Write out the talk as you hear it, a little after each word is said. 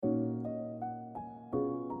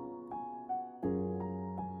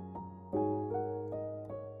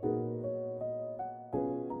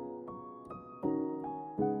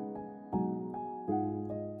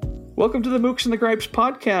Welcome to the Mooks and the Gripes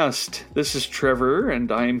podcast. This is Trevor,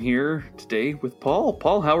 and I am here today with Paul.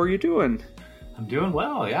 Paul, how are you doing? I'm doing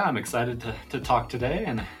well. Yeah, I'm excited to talk today,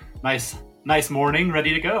 and nice morning,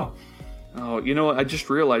 ready to go. Oh, I just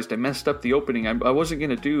realized I messed up the opening. I wasn't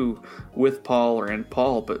going to do with Paul or and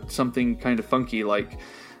Paul, but something kind of funky like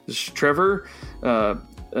this is Trevor,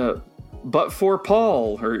 but for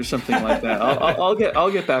Paul or something like that. I'll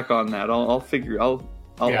get back on that.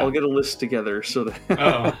 I'll get a list together so that.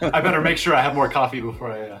 I better make sure I have more coffee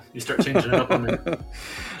before you start changing it up on me.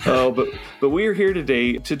 But we are here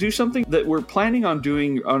today to do something that we're planning on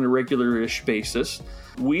doing on a regular-ish basis.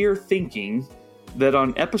 We are thinking that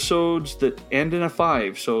on episodes that end in a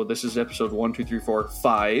 5, so this is episode 1, 2, 3, 4,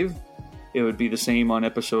 5, it would be the same on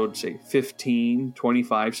episode, say, 15,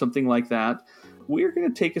 25, something like that. We're going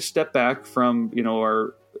to take a step back from,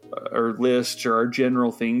 our lists or our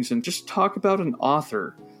general things and just talk about an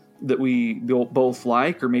author that we both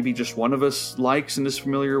like, or maybe just one of us likes and is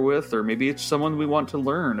familiar with, or maybe it's someone we want to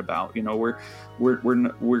learn about. We're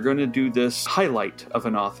going to do this highlight of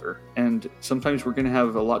an author, and sometimes we're going to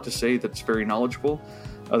have a lot to say that's very knowledgeable.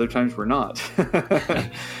 Other times we're not,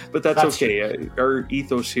 but that's okay. Our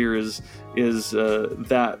ethos here is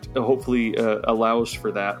that hopefully allows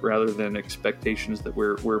for that rather than expectations that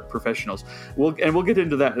we're professionals. We'll get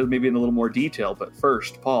into that maybe in a little more detail. But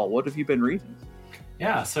first, Paul, what have you been reading?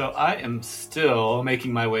 Yeah, so I am still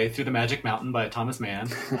making my way through The Magic Mountain by Thomas Mann.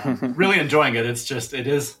 Really enjoying it. It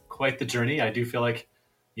is quite the journey. I do feel like,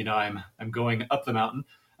 I'm going up the mountain.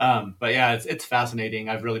 But yeah, it's fascinating.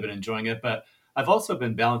 I've really been enjoying it. But I've also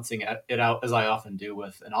been balancing it out, as I often do,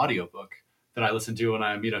 with an audiobook that I listen to when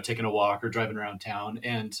I'm, taking a walk or driving around town.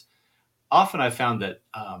 And often I've found that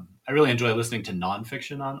I really enjoy listening to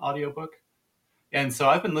nonfiction on audiobook. And so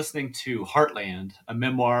I've been listening to Heartland, a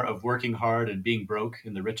memoir of working hard and being broke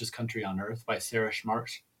in the richest country on earth by Sarah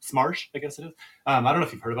Smarsh, I guess it is. I don't know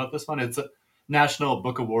if you've heard about this one. It's a National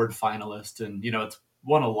Book Award finalist, and, it's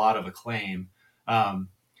won a lot of acclaim.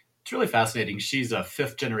 It's really fascinating. She's a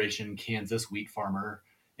 5th-generation Kansas wheat farmer,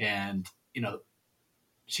 and,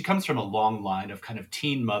 she comes from a long line of kind of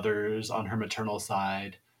teen mothers on her maternal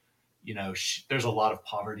side. There's a lot of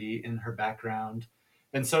poverty in her background.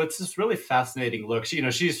 And so it's this really fascinating look. She's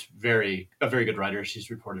a very good writer. She's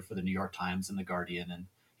reported for the New York Times and the Guardian, and,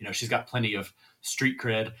 she's got plenty of street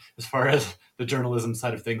cred as far as the journalism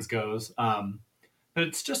side of things goes. But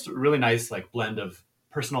it's just a really nice, blend of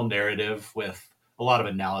personal narrative with a lot of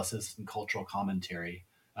analysis and cultural commentary.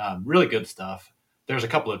 Really good stuff. There's a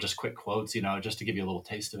couple of just quick quotes, just to give you a little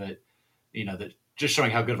taste of it, that just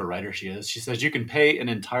showing how good of a writer she is. She says, "You can pay an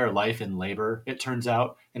entire life in labor, it turns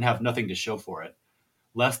out, and have nothing to show for it.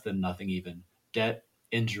 Less than nothing even. Debt,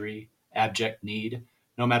 injury, abject need.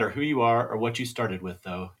 No matter who you are or what you started with,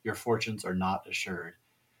 though, your fortunes are not assured."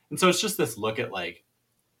 And so it's just this look at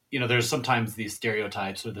there's sometimes these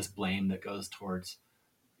stereotypes or this blame that goes towards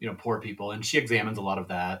poor people, and she examines a lot of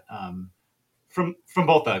that from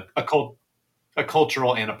both a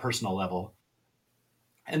cultural and a personal level.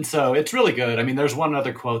 And so it's really good. I mean, there's one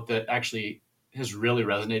other quote that actually has really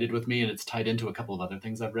resonated with me, and it's tied into a couple of other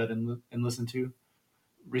things I've read and listened to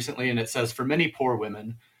recently. And it says, "For many poor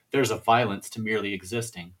women, there's a violence to merely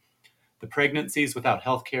existing. The pregnancies without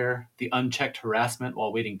health care, the unchecked harassment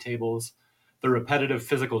while waiting tables, the repetitive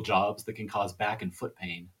physical jobs that can cause back and foot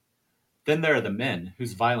pain. Then there are the men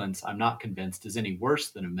whose violence I'm not convinced is any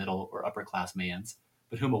worse than a middle or upper class man's,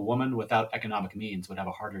 but whom a woman without economic means would have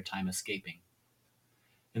a harder time escaping."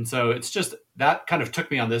 And so it's just that kind of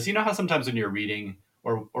took me on this. You know how sometimes when you're reading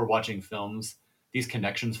or watching films, these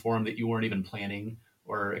connections form that you weren't even planning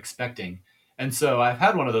or expecting. And so I've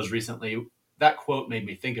had one of those recently. That quote made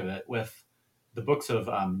me think of it with the books of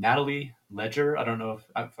Natalie Ledger. I don't know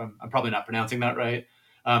if I'm probably not pronouncing that right.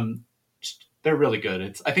 They're really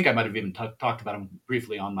good. I think I might have even talked about them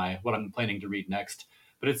briefly on what I'm planning to read next.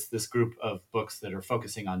 But it's this group of books that are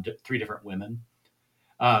focusing on 3 different women.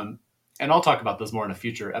 And I'll talk about this more in a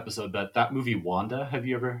future episode. But that movie Wanda, have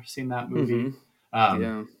you ever seen that movie? Mm-hmm.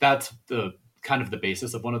 Yeah. That's the kind of the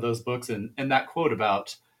basis of one of those books. And that quote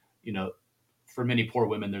about, for many poor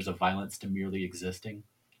women, there's a violence to merely existing.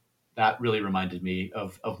 That really reminded me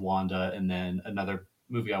of Wanda. And then another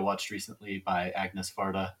movie I watched recently by Agnes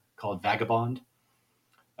Varda called Vagabond,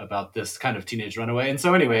 about this kind of teenage runaway. And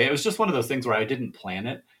so anyway, it was just one of those things where I didn't plan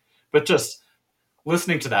it, but just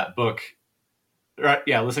listening to that book,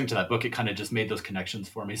 it kind of just made those connections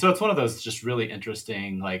for me. So it's one of those just really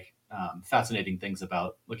interesting, fascinating things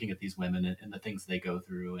about looking at these women and the things they go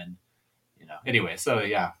through. And, anyway, so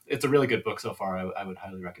yeah, it's a really good book so far. I would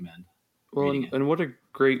highly recommend. Well, reading it. and what a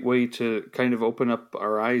great way to kind of open up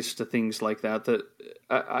our eyes to things like that. That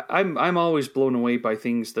I'm always blown away by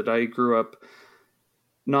things that I grew up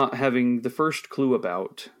not having the first clue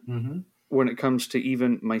about Mm-hmm. when it comes to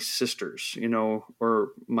even my sisters,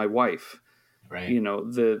 or my wife. Right.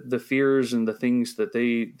 The fears and the things that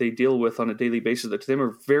they deal with on a daily basis that to them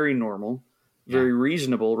are very normal, very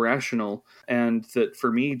reasonable, rational, and that for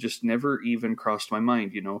me just never even crossed my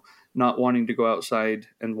mind, not wanting to go outside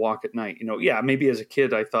and walk at night. Maybe as a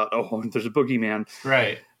kid I thought, oh, there's a boogeyman.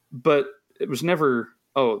 Right. But it was never,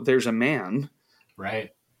 oh, there's a man.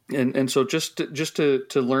 Right. And so just to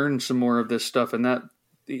learn some more of this stuff, and that,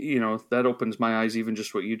 that opens my eyes, even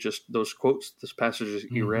just those quotes, this passages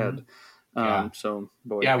that you read. So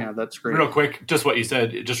boy, that's great. Real quick, just what you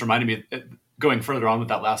said, it just reminded me, going further on with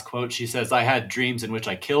that last quote, she says, I had dreams in which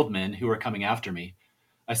I killed men who were coming after me.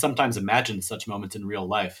 I sometimes imagined such moments in real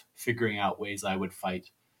life, figuring out ways I would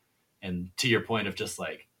fight. And to your point of just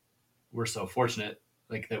like, we're so fortunate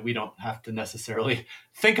like that we don't have to necessarily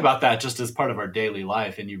think about that just as part of our daily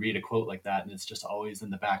life. And you read a quote like that and it's just always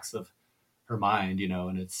in the backs of her mind,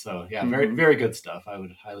 and it's so, very, very good stuff. I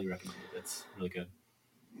would highly recommend it. It's really good.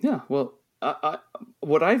 Yeah. Well,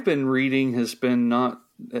 what I've been reading has been not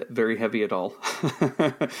very heavy at all.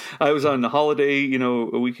 I was on a holiday,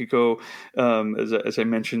 a week ago, as I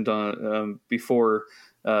mentioned before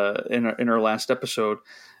in our last episode,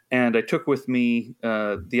 and I took with me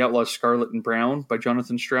The Outlaws Scarlet and Brown by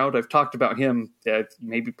Jonathan Stroud. I've talked about him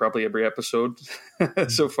probably every episode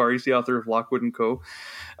so far. He's the author of Lockwood and Co.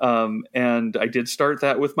 And I did start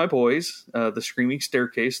that with my boys, The Screaming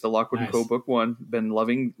Staircase, the Lockwood and Co. book 1. Been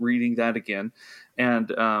loving reading that again, and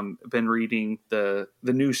been reading the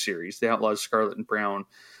new series, The Outlaws Scarlet and Brown.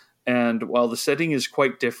 And while the setting is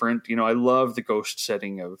quite different, I love the ghost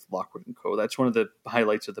setting of Lockwood and Co. That's one of the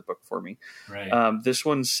highlights of the book for me. Right. This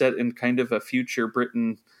one's set in kind of a future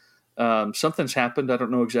Britain. Something's happened. I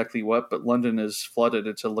don't know exactly what, but London is flooded.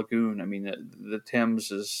 It's a lagoon. I mean, the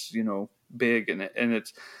Thames is, big, and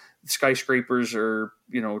it's skyscrapers are,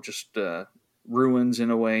 just ruins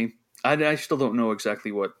in a way. I still don't know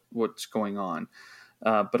exactly what's going on.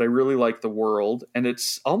 But I really like the world, and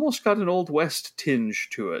it's almost got an Old West tinge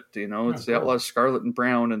to it. It's the Outlaws Scarlet and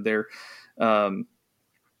Brown, and they're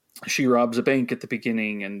she robs a bank at the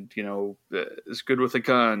beginning, and is good with a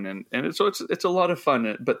gun, and it's a lot of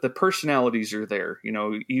fun. But the personalities are there.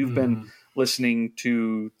 You've been listening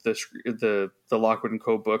to the Lockwood and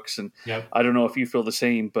Co. books, and I don't know if you feel the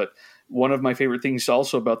same, but one of my favorite things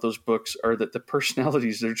also about those books are that the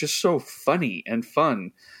personalities, they're just so funny and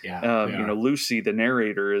fun. Lucy, the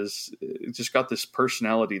narrator, is just got this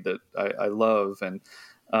personality that I love, and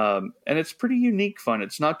it's pretty unique fun.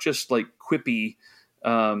 It's not just like quippy,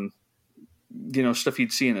 stuff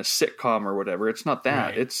you'd see in a sitcom or whatever. It's not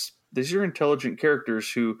that. Right. These are intelligent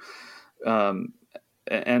characters who,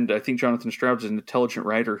 and I think Jonathan Stroud's an intelligent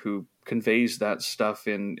writer who conveys that stuff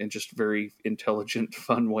in just very intelligent,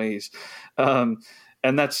 fun ways. And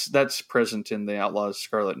that's present in the Outlaws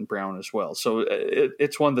Scarlet and Brown as well. So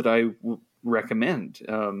it's one that I recommend.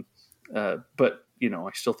 But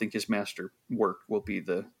I still think his master work will be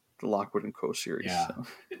the Lockwood and Co. series. Yeah.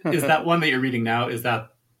 So. Is that one that you're reading now? Is that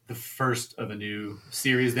the first of a new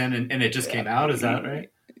series then? And it just came out, is that right?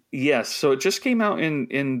 Yes. So it just came out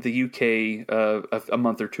in the UK a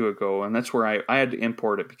month or two ago, and that's where I had to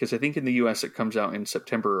import it, because I think in the US it comes out in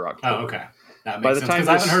September or October. Oh, okay. That makes sense, because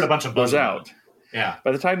I haven't heard a bunch of buzz out. Yeah.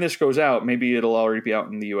 By the time this goes out, maybe it'll already be out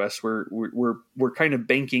in the US. We're kind of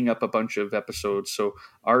banking up a bunch of episodes, so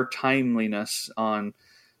our timeliness on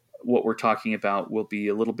what we're talking about will be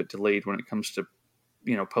a little bit delayed when it comes to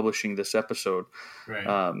publishing this episode.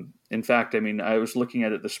 Right. In fact, I was looking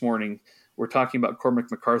at it this morning. We're talking about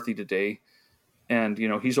Cormac McCarthy today, and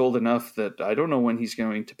he's old enough that I don't know when he's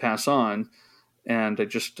going to pass on. And I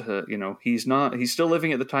just he's still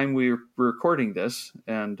living at the time we're recording this,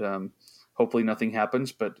 and hopefully nothing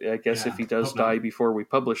happens. But I guess if he does die before we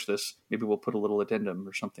publish this, maybe we'll put a little addendum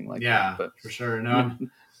or something like that. Yeah, but for sure. No,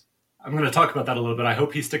 I'm going to talk about that a little bit. I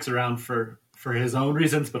hope he sticks around for his own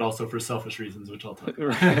reasons, but also for selfish reasons, which I'll talk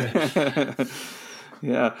about.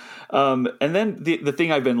 Yeah. And then the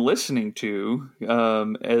thing I've been listening to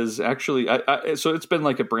is actually, so it's been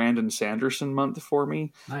like a Brandon Sanderson month for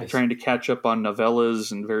me, trying to catch up on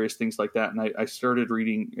novellas and various things like that. And I started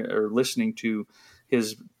reading or listening to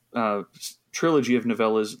his trilogy of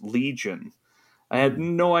novellas, Legion. I had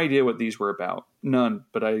no idea what these were about, none.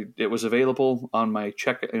 But it was available on my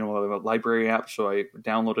library app, so I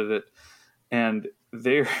downloaded it, and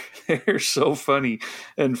they're so funny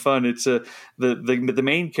and fun. It's the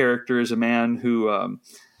main character is a man who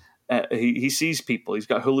He sees people. He's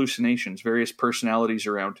got hallucinations, various personalities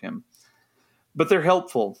around him. But they're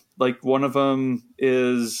helpful. Like one of them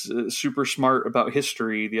is super smart about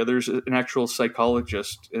history. The other's an actual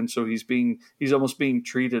psychologist, and so he's almost being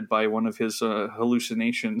treated by one of his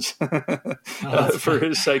hallucinations for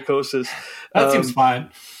his psychosis. That seems fine.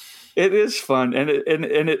 It is fun, and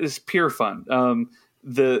it is pure fun.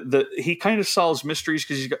 He kind of solves mysteries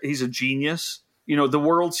because he's a genius. The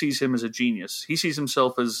world sees him as a genius. He sees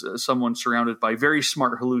himself as someone surrounded by very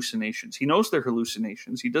smart hallucinations. He knows they're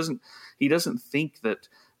hallucinations. He doesn't think that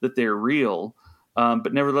they're real.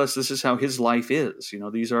 But nevertheless, this is how his life is.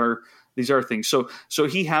 These are things. So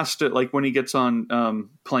he has to, like, when he gets on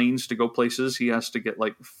planes to go places, he has to get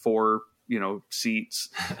like 4 seats,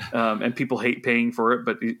 and people hate paying for it.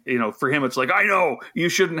 But for him, it's like, I know you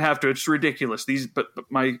shouldn't have to. It's ridiculous. But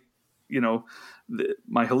my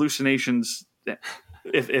my hallucinations.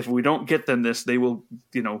 If we don't get them they will,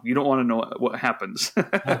 you don't want to know what happens.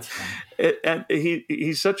 That's fun. And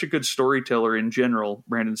he's such a good storyteller in general,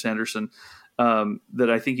 Brandon Sanderson,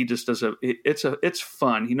 that I think he just does it's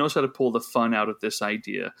fun. He knows how to pull the fun out of this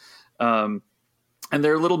idea. And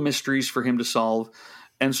there are little mysteries for him to solve.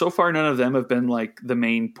 And so far, none of them have been like the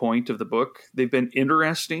main point of the book. They've been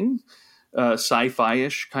interesting,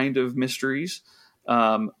 sci-fi-ish kind of mysteries,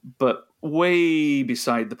 but way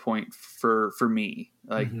beside the point for me.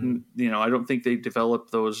 Like, I don't think they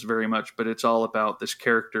develop those very much, but it's all about this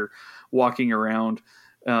character walking around,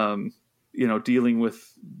 dealing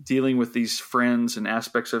with these friends and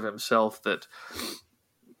aspects of himself that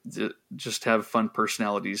just have fun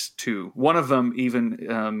personalities too. One of them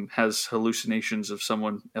even has hallucinations of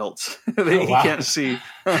someone else that he can't see.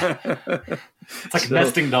 It's like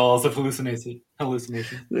nesting dolls of hallucination.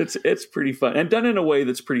 It's pretty fun and done in a way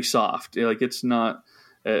that's pretty soft. Like it's not.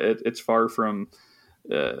 It's far from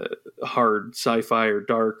hard sci-fi or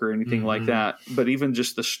dark or anything like that. But even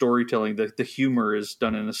just the storytelling, the humor is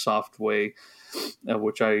done in a soft way,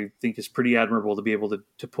 which I think is pretty admirable to be able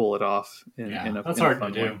to pull it off. That's hard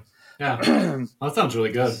to do. Way. Yeah, that sounds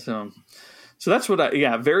really good. So that's what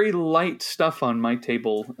very light stuff on my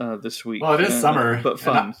table this week. Well, it is summer, but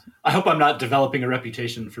fun. I hope I'm not developing a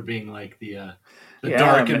reputation for being like the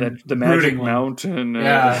dark and the Magic Mountain.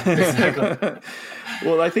 Yeah, exactly.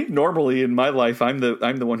 Well, I think normally in my life, I'm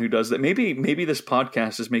the one who does that. Maybe this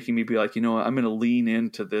podcast is making me be like, I'm going to lean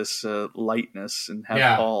into this lightness and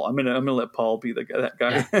have Paul. I'm going to let Paul be that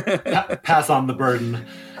guy. Yeah. Pass on the burden.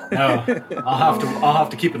 No, I'll have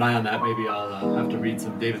to keep an eye on that. Maybe I'll have to read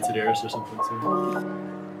some David Sedaris or something soon.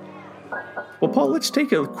 Well, Paul, let's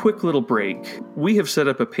take a quick little break. We have set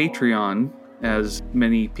up a Patreon, as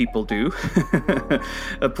many people do,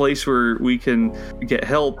 a place where we can get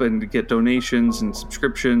help and get donations and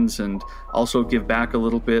subscriptions and also give back a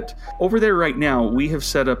little bit. Over there right now, we have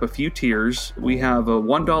set up a few tiers. We have a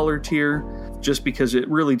 $1 tier just because it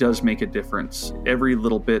really does make a difference. Every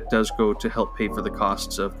little bit does go to help pay for the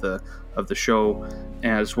costs of the show,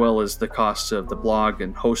 as well as the costs of the blog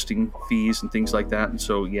and hosting fees and things like that. And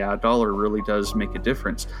so, $1 really does make a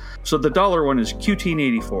difference. So the $1 one is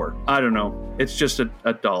QT84. I don't know. It's just a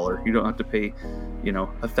 $1. You don't have to pay,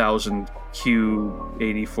 1,000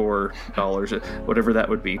 Q84, whatever that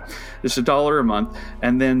would be. It's $1 a month.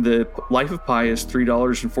 And then the Life of Pi is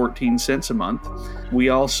 $3.14 a month. We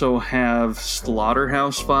also have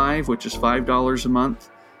Slaughterhouse 5, which is $5 a month,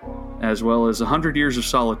 as well as 100 Years of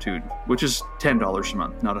Solitude, which is $10 a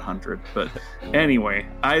month, not 100. But anyway,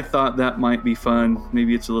 I thought that might be fun.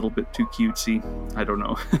 Maybe it's a little bit too cutesy. I don't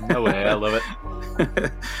know. No way, I love it.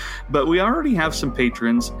 But we already have some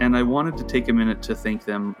patrons, and I wanted to take a minute to thank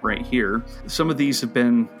them right here. Some of these have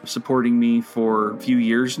been supporting me for a few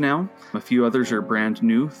years now. A few others are brand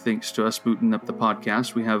new, thanks to us booting up the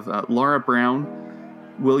podcast. We have Laura Brown,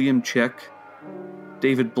 William Check,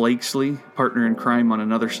 David Blakesley, partner in crime on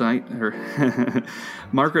another site,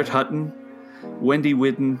 Margaret Hutton, Wendy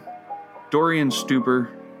Whidden, Dorian Stuber,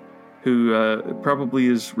 who probably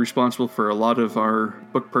is responsible for a lot of our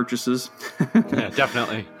book purchases. Yeah,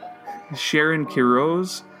 definitely. Sharon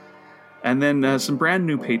Quiroz, and then some brand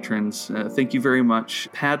new patrons. Thank you very much,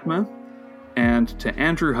 Padma, and to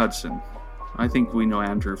Andrew Hudson. I think we know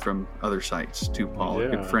Andrew from other sites too, Paul. A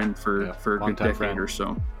good friend for a good decade or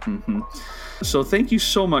so. Mm-hmm. So thank you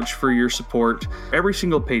so much for your support. Every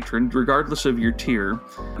single patron, regardless of your tier,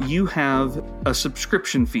 you have a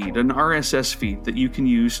subscription feed, an RSS feed that you can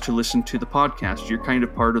use to listen to the podcast. You're kind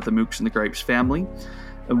of part of the Mooks and the Gripes family.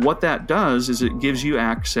 And what that does is it gives you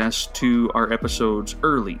access to our episodes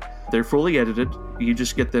early. They're fully edited. You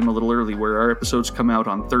just get them a little early, where our episodes come out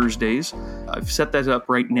on Thursdays. I've set that up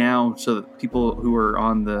right now so that people who are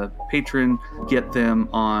on the Patreon get them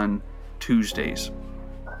on Tuesdays.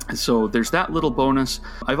 So there's that little bonus.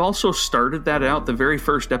 I've also started that out. The very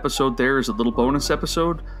first episode there is a little bonus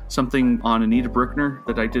episode, something on Anita Bruckner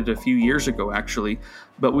that I did a few years ago, actually.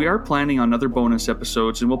 But we are planning on other bonus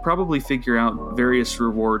episodes, and we'll probably figure out various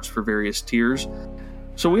rewards for various tiers.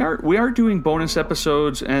 So we are doing bonus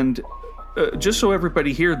episodes, and just so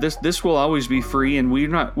everybody here, this will always be free, and we're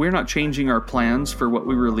not changing our plans for what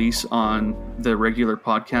we release on the regular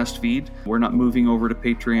podcast feed. We're not moving over to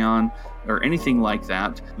Patreon or anything like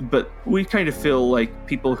that, but we kind of feel like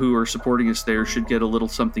people who are supporting us there should get a little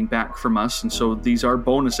something back from us, and so these are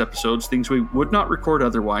bonus episodes, things we would not record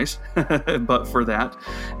otherwise, but for that.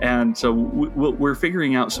 And so we're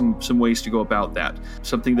figuring out some ways to go about that,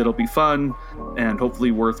 something that'll be fun and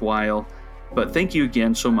hopefully worthwhile. But thank you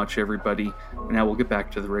again so much, everybody. Now we'll get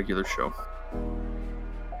back to the regular show.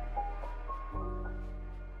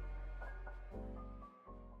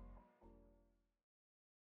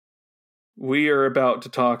 We are about to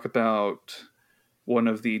talk about one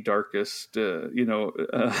of the darkest, right?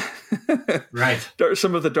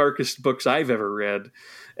 Some of the darkest books I've ever read,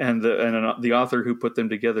 and the author who put them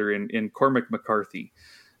together in Cormac McCarthy.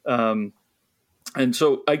 And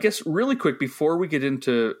so I guess really quick before we get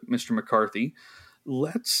into Mr. McCarthy,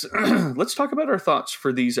 let's talk about our thoughts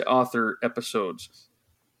for these author episodes.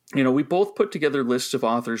 We both put together lists of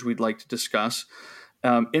authors we'd like to discuss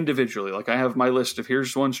individually. Like I have my list of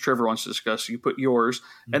here's ones Trevor wants to discuss. You put yours,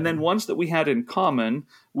 mm-hmm. and then ones that we had in common,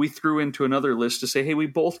 we threw into another list to say, hey, we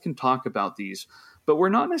both can talk about these. But we're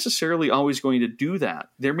not necessarily always going to do that.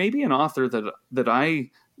 There may be an author that I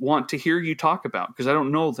want to hear you talk about because I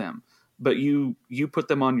don't know them. But you put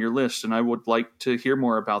them on your list, and I would like to hear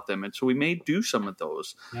more about them. And so we may do some of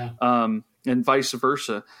those, and vice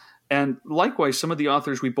versa. And likewise, some of the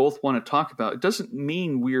authors we both want to talk about, it doesn't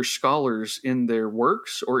mean we're scholars in their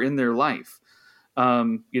works or in their life.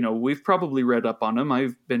 We've probably read up on them.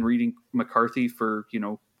 I've been reading McCarthy for,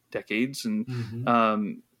 decades, and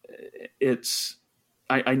mm-hmm.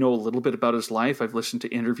 I know a little bit about his life. I've listened to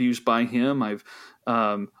interviews by him. I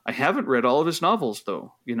haven't read all of his novels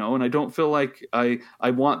though, and I don't feel like I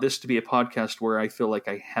want this to be a podcast where I feel like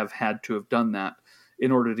I have had to have done that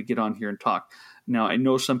in order to get on here and talk. Now, I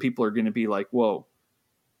know some people are going to be like, whoa,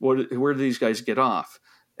 where do these guys get off?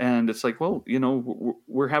 And it's like, well,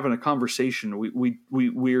 we're having a conversation.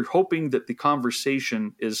 We're hoping that the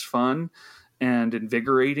conversation is fun and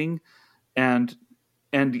invigorating and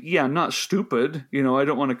yeah, not stupid. I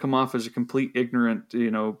don't want to come off as a complete ignorant,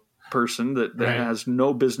 person that right. has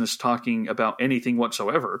no business talking about anything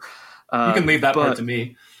whatsoever. You can leave that part to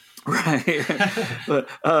me. Right.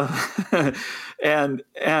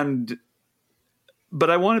 But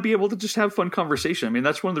I want to be able to just have fun conversation. I mean,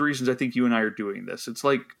 that's one of the reasons I think you and I are doing this. It's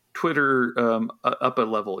like Twitter up a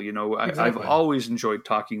level. Exactly. I've always enjoyed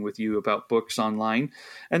talking with you about books online,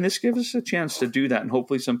 and this gives us a chance to do that. And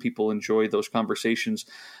hopefully some people enjoy those conversations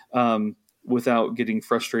without getting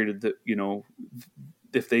frustrated that,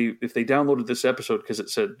 if they downloaded this episode because it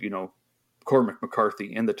said, Cormac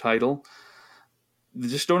McCarthy in the title,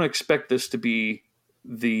 just don't expect this to be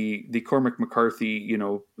the Cormac McCarthy,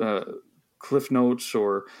 Cliff Notes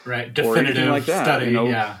or definitive or like that. Study.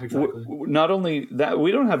 Yeah, exactly. Not only that,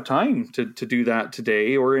 we don't have time to do that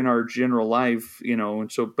today or in our general life,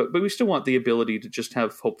 and so, but we still want the ability to just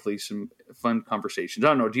have hopefully some fun conversations. I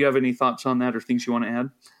don't know. Do you have any thoughts on that or things you want to add?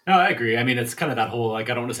 No, I agree. I mean, it's kind of that whole, I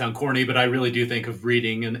don't want to sound corny, but I really do think of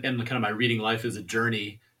reading and kind of my reading life as a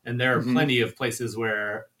journey. And there are mm-hmm. plenty of places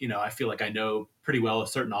where, I feel like I know pretty well a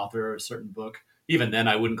certain author or a certain book. Even then,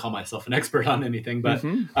 I wouldn't call myself an expert on anything, but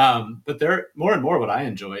mm-hmm. But there more and more what I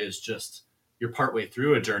enjoy is just you're partway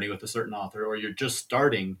through a journey with a certain author, or you're just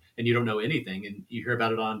starting and you don't know anything, and you hear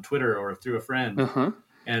about it on Twitter or through a friend. Uh-huh.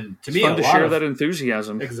 And to it's me, fun to share that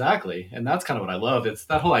enthusiasm. Exactly, and that's kind of what I love. It's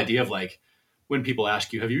that whole idea of like when people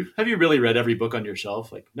ask you, "Have you really read every book on your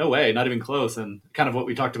shelf?" Like, no way, not even close. And kind of what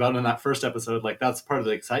we talked about in that first episode, like that's part of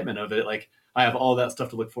the excitement of it. Like I have all that stuff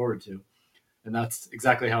to look forward to. And that's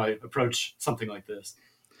exactly how I approach something like this.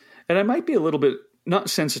 And I might be a little bit not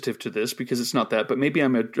sensitive to this because it's not that, but maybe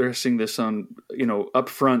I'm addressing this on,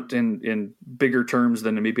 upfront in bigger terms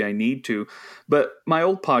than maybe I need to. But my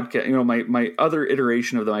old podcast, my other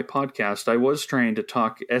iteration of my podcast, I was trying to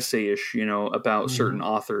talk essay-ish, about mm-hmm. certain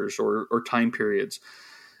authors or time periods.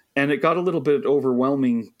 And it got a little bit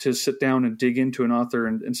overwhelming to sit down and dig into an author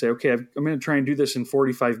and say, okay, I'm going to try and do this in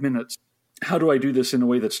 45 minutes. how do I do this in a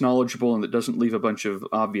way that's knowledgeable and that doesn't leave a bunch of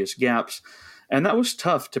obvious gaps? And that was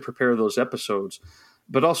tough to prepare those episodes,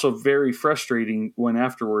 but also very frustrating when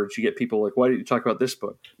afterwards you get people like, why didn't you talk about this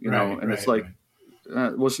book? It's like,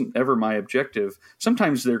 it wasn't ever my objective.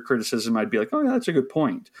 Sometimes their criticism, I'd be like, oh yeah, that's a good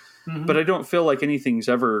point. Mm-hmm. But I don't feel like anything's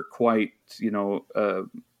ever quite,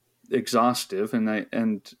 exhaustive,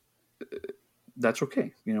 and that's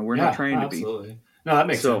okay. We're not trying to be. No, that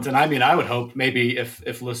makes sense. And I mean, I would hope maybe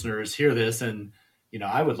if listeners hear this, and,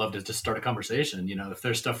 I would love to just start a conversation, if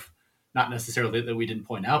there's stuff not necessarily that we didn't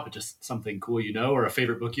point out, but just something cool, or a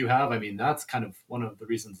favorite book you have. I mean, that's kind of one of the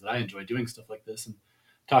reasons that I enjoy doing stuff like this and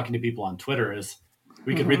talking to people on Twitter is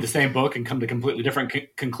we could read the same book and come to completely different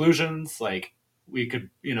conclusions. Like we could,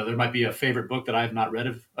 there might be a favorite book that I have not read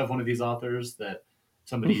of one of these authors that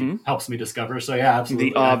somebody helps me discover. So yeah, absolutely.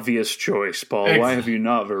 The obvious choice, Paul. Why have you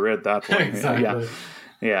not read that one? Exactly.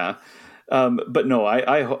 Yeah. But no,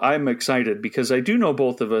 I'm excited because I do know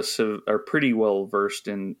both of us are pretty well versed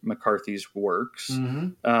in McCarthy's works,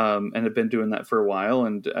 and have been doing that for a while.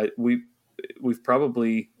 And we've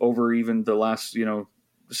probably over even the llast,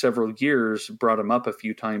 several years brought him up a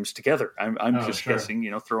few times together. I'm just guessing,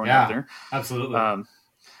 throwing out there. Absolutely.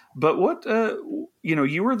 But what,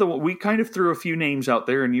 you were we kind of threw a few names out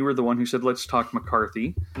there, and you were the one who said, let's talk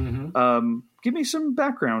McCarthy. Give me some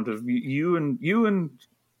background of you and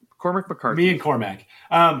Cormac McCarthy. Me and Cormac.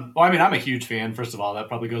 Well, I mean, I'm a huge fan, first of all. That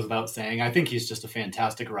probably goes without saying. I think he's just a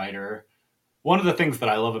fantastic writer. One of the things that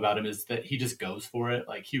I love about him is that he just goes for it.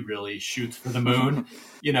 Like, he really shoots for the moon.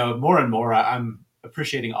 More and more, I'm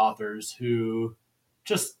appreciating authors who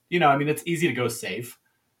just, it's easy to go safe.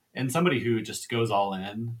 And somebody who just goes all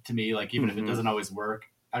in, to me, like, even if it doesn't always work,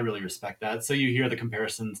 I really respect that. So you hear the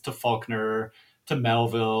comparisons to Faulkner, to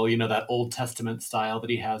Melville, that Old Testament style that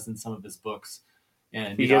he has in some of his books.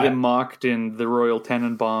 And you get him mocked in the Royal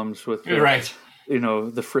Tenenbaums with the, right.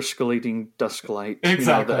 The friscolating dusk light.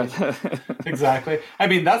 Exactly. Exactly. I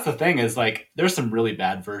mean, that's the thing is, like, there's some really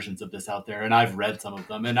bad versions of this out there, and I've read some of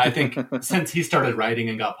them. And I think since he started writing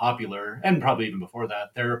and got popular, and probably even before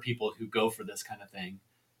that, there are people who go for this kind of thing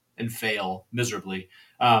and fail miserably.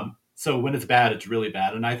 So when it's bad, it's really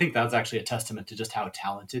bad. And I think that's actually a testament to just how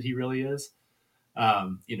talented he really is,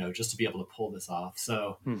 just to be able to pull this off.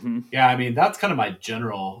 So, yeah, I mean, that's kind of my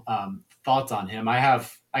general thoughts on him.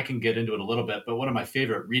 I can get into it a little bit, but one of my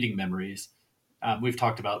favorite reading memories, we've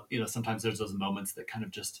talked about, sometimes there's those moments that kind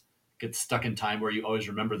of just get stuck in time where you always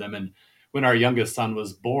remember them. And when our youngest son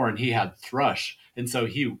was born, he had thrush. And so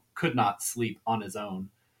he could not sleep on his own.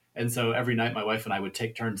 And so every night my wife and I would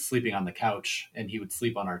take turns sleeping on the couch, and he would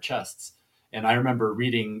sleep on our chests. And I remember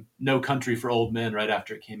reading No Country for Old Men right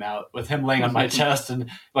after it came out, with him laying on my chest and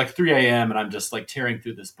like 3 a.m. and I'm just like tearing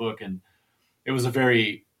through this book. And it was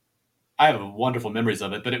I have wonderful memories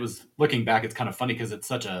of it, but it was, looking back, it's kind of funny because it's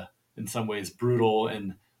such a, in some ways, brutal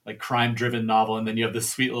and like crime driven novel. And then you have this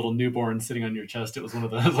sweet little newborn sitting on your chest. It was one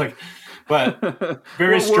of those, like, but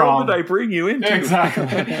very what strong. What did I bring you into? Exactly.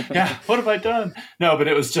 Yeah. What have I done? No, but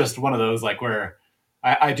it was just one of those, like, where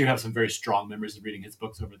I do have some very strong memories of reading his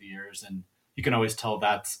books over the years. And you can always tell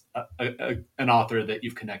that's an author that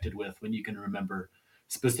you've connected with when you can remember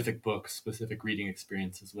specific books, specific reading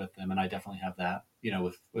experiences with them. And I definitely have that,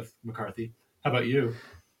 with McCarthy. How about you?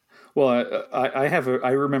 Well,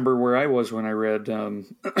 I remember where I was when I read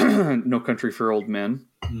No Country for Old Men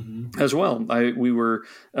as well. We were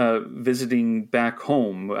visiting back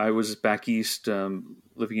home. I was back east,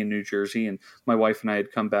 living in New Jersey, and my wife and I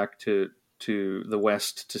had come back to the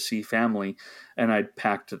West to see family, and I'd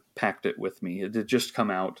packed it with me. It had just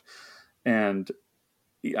come out, and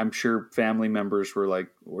I'm sure family members were like,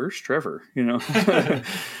 "Where's Trevor?"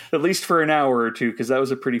 At least for an hour or two, because that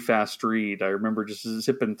was a pretty fast read. I remember just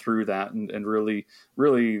zipping through that and really,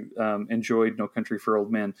 really enjoyed No Country for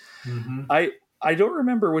Old Men. I don't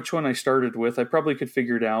remember which one I started with. I probably could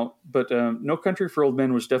figure it out, but No Country for Old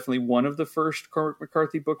Men was definitely one of the first Cormac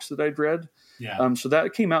McCarthy books that I'd read. Yeah. So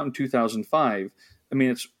that came out in 2005. I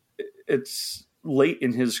mean, it's late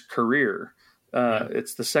in his career.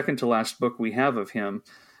 It's the second to last book we have of him.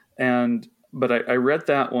 But I read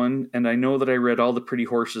that one, and I know that I read All the Pretty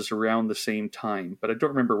Horses around the same time, but I don't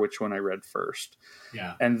remember which one I read first.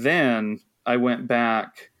 Yeah. And then I went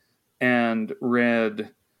back and read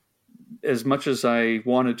as much as I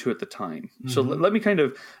wanted to at the time. So let me kind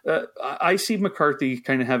of, I see McCarthy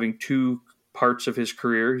kind of having two parts of his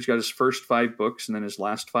career. He's got his first 5 books and then his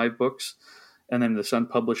last 5 books. And then this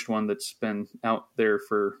unpublished one that's been out there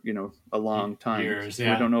for, a long time. Years,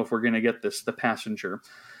 yeah. I don't know if we're going to get this, The Passenger.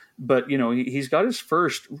 But, he's got his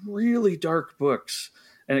first really dark books.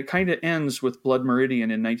 And it kind of ends with Blood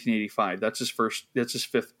Meridian in 1985. That's his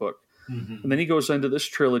 5th book. Mm-hmm. And then he goes into this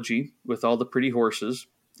trilogy with All the Pretty Horses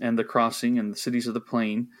and The Crossing and The Cities of the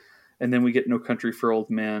Plain. And then we get No Country for Old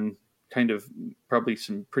Men, kind of probably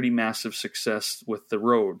some pretty massive success with The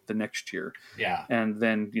Road the next year. Yeah. And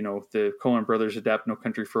then, the Coen brothers adapt No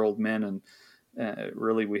Country for Old Men. And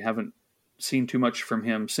really, we haven't seen too much from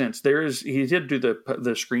him since. He did do the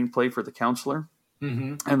screenplay for The Counselor.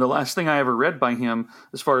 Mm-hmm. And the last thing I ever read by him,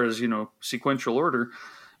 as far as, sequential order,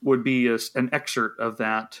 would be an excerpt of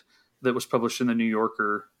that was published in the New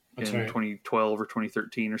Yorker in 2012 or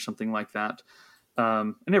 2013 or something like that.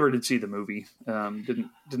 I never did see the movie. Didn't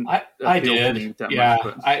I appeal did. to me that Yeah,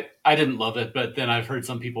 much. But. I didn't love it, but then I've heard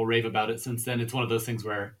some people rave about it since then. It's one of those things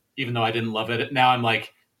where even though I didn't love it, now I'm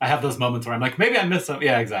like, I have those moments where I'm like, maybe I missed some.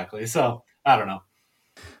 Yeah, exactly. So I don't know.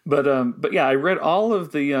 But yeah, I read all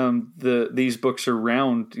of these books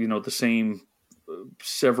around the same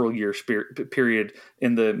several year period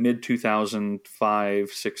in the mid 2005,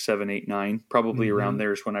 6, 7, 8, 9, probably around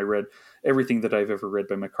there is when I read everything that I've ever read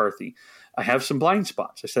by McCarthy. I have some blind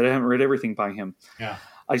spots. I said I haven't read everything by him. Yeah,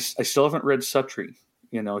 I still haven't read Suttree.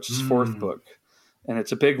 It's his fourth book, and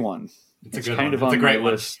it's a big one. It's a good kind one. of It's on a great my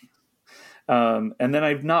one. list. And then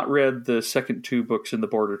I've not read the second two books in the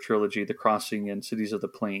Border trilogy, The Crossing and Cities of the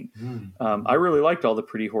Plain. I really liked All the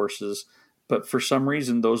Pretty Horses, but for some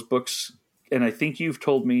reason those books, and I think you've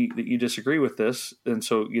told me that you disagree with this, and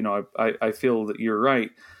so I feel that you're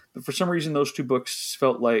right. But for some reason those two books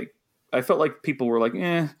felt like people were like,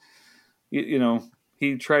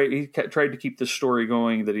 he tried to keep the story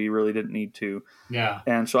going that he really didn't need to. Yeah.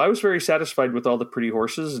 And so I was very satisfied with All the Pretty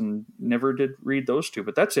Horses and never did read those two.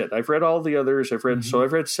 But that's it. I've read all the others. I've read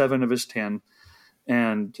 7 of his 10.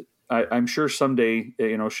 And I'm sure someday,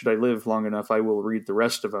 should I live long enough, I will read the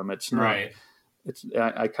rest of them. It's not. Right.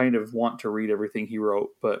 I kind of want to read everything he wrote,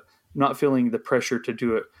 but not feeling the pressure to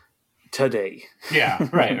do it today. Yeah.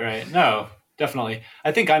 Right. No, definitely.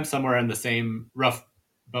 I think I'm somewhere in the same rough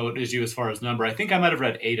boat as you as far as number. I think I might have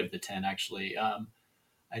read 8 of the 10 actually.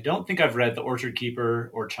 I don't think I've read The Orchard Keeper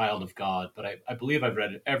or Child of God, but I believe I've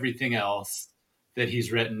read everything else that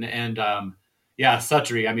he's written. And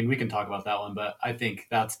Suttree, I mean, we can talk about that one, but I think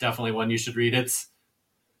that's definitely one you should read.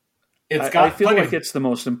 I feel like it's the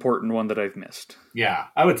most important one that I've missed. Yeah,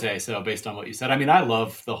 I would say so based on what you said. I mean, I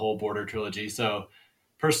love the whole Border trilogy. So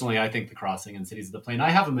personally, I think The Crossing and Cities of the Plain, I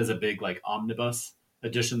have them as a big like omnibus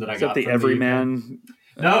edition that I got. The Everyman?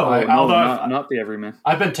 No, not the Everyman.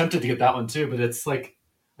 I've been tempted to get that one too, but it's like,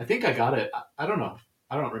 I think I got it. I don't know.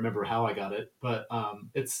 I don't remember how I got it, but I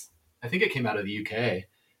think it came out of the UK.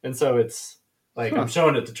 And so it's like, I'm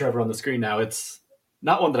showing it to Trevor on the screen now. It's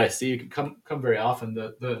not one that I see come very often,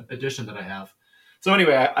 the edition that I have. So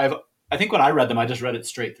anyway, I think when I read them, I just read it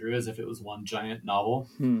straight through as if it was one giant novel.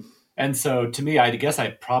 And so to me, I guess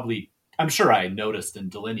I'm sure I noticed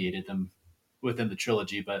and delineated them within the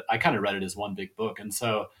trilogy, but I kind of read it as one big book. And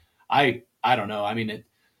so I don't know. I mean,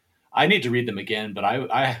 I need to read them again, but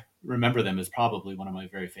I remember them as probably one of my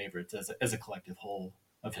very favorites as a collective whole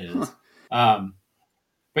of his.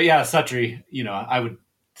 But yeah, Suttree, I would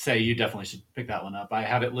say you definitely should pick that one up. I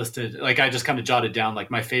have it listed. Like I just kind of jotted down like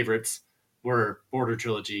my favorites were Border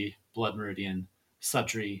Trilogy, Blood Meridian,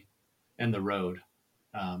 Suttree, and The Road.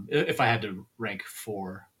 If I had to rank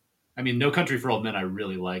 4, I mean, No Country for Old Men I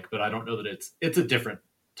really like, but I don't know that it's a different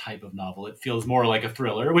type of novel. It feels more like a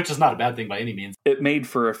thriller, which is not a bad thing by any means. It made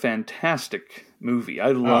for a fantastic movie.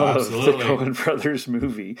 I love the Coen Brothers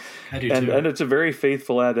movie. I do too. And it's a very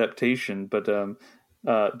faithful adaptation, but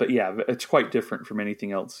yeah, it's quite different from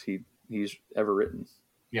anything else he's ever written.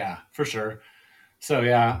 Yeah, for sure. So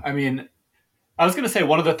yeah, I mean, I was going to say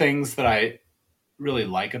one of the things that I really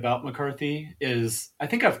like about McCarthy is I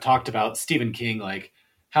think I've talked about Stephen King, like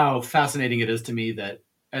how fascinating it is to me that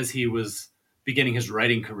as he was beginning his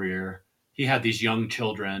writing career, he had these young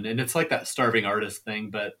children, and it's like that starving artist thing,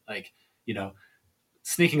 but like,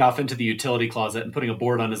 sneaking off into the utility closet and putting a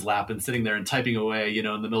board on his lap and sitting there and typing away, in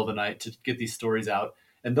the middle of the night to get these stories out.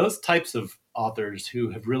 And those types of authors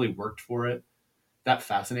who have really worked for it, that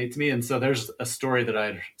fascinates me. And so there's a story that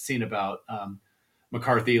I'd seen about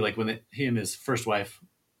McCarthy, like when he and his first wife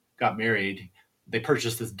got married, they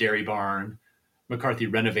purchased this dairy barn. McCarthy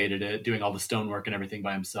renovated it, doing all the stonework and everything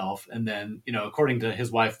by himself. And then, according to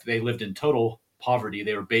his wife, they lived in total poverty.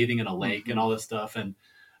 They were bathing in a lake and all this stuff. And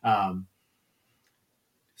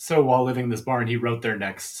so while living in this barn, he wrote their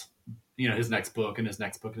his next book and his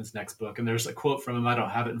next book and his next book. And there's a quote from him. I don't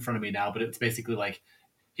have it in front of me now, but it's basically like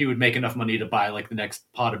he would make enough money to buy like the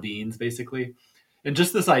next pot of beans, basically. And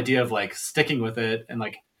just this idea of like sticking with it and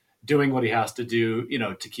like doing what he has to do,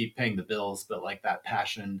 to keep paying the bills, but like that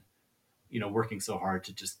passion, working so hard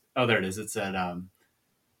to just, oh, there it is. It said,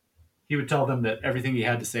 he would tell them that everything he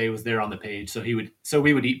had to say was there on the page. So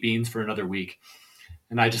we would eat beans for another week.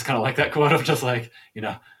 And I just kind of like that quote of just like,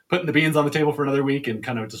 putting the beans on the table for another week and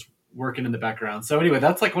kind of just working in the background. So anyway,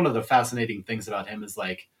 that's like one of the fascinating things about him is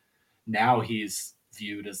like now he's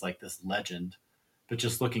viewed as like this legend, but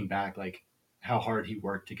just looking back, like how hard he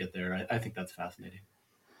worked to get there. I think that's fascinating.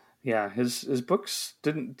 Yeah, his books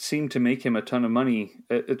didn't seem to make him a ton of money.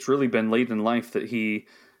 It's really been late in life that he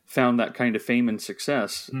found that kind of fame and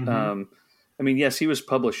success. Mm-hmm. I mean, yes, he was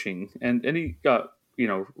publishing, and he got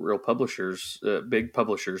real publishers, big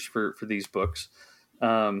publishers for these books.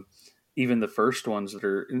 Even the first ones that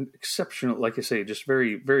are exceptional, like I say, just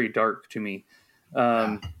very, very dark to me,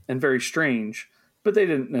 and very strange. But they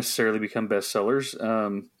didn't necessarily become bestsellers.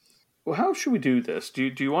 Well, how should we do this?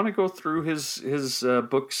 Do you want to go through his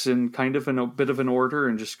books in kind of a bit of an order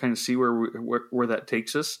and just kind of see where that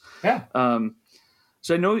takes us? Yeah.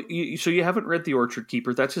 So I know you haven't read The Orchard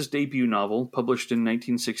Keeper. That's his debut novel, published in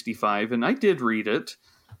 1965, and I did read it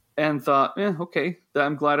and thought, okay,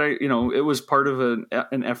 I'm glad it was part of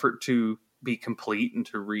an effort to be complete and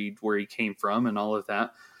to read where he came from and all of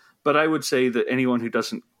that. But I would say that anyone who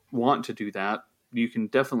doesn't want to do that, you can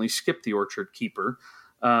definitely skip The Orchard Keeper.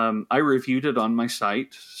 I reviewed it on my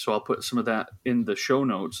site, so I'll put some of that in the show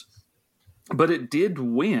notes. But it did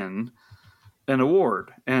win an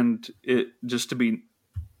award, and it just to be,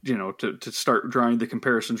 to start drawing the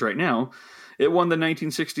comparisons right now, it won the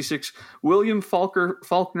 1966 William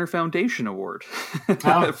Faulkner Foundation Award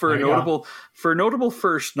for a notable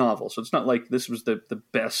first novel. So it's not like this was the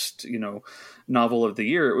best novel of the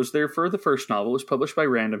year. It was there for the first novel. It was published by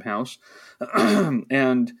Random House,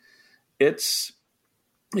 and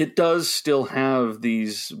it does still have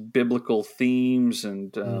these biblical themes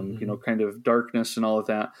and kind of darkness and all of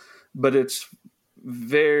that, but it's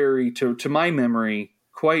very to my memory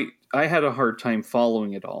I had a hard time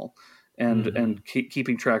following it all and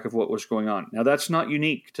keeping track of what was going on. Now, that's not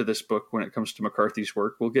unique to this book when it comes to McCarthy's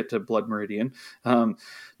work. We'll get to Blood Meridian.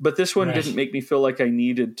 But this one didn't make me feel like I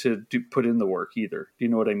needed to put in the work either. Do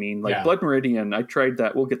you know what I mean? Like Blood Meridian, I tried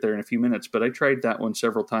that. We'll get there in a few minutes, but I tried that one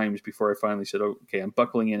several times before I finally said, okay, I'm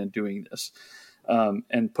buckling in and doing this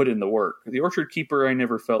and put in the work. The Orchard Keeper, I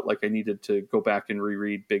never felt like I needed to go back and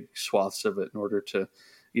reread big swaths of it in order to,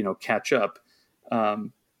 catch up.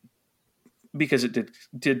 Because it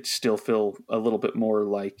did still feel a little bit more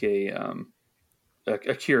like a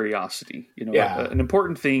curiosity, an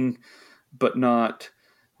important thing, but not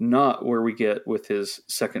where we get with his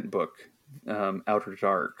second book, Outer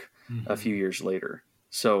Dark, a few years later.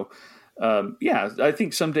 So, I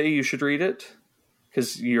think someday you should read it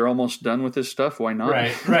because you're almost done with this stuff. Why not?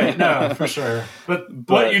 Right. No, for sure. But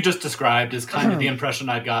what you just described is kind of the impression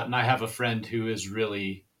I got, and I have a friend who is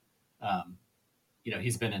really.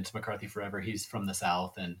 He's been into McCarthy forever. He's from the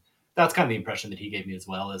South. And that's kind of the impression that he gave me as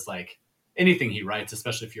well, is like anything he writes,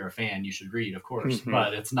 especially if you're a fan, you should read, of course. Mm-hmm.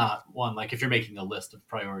 But it's not one, like if you're making a list of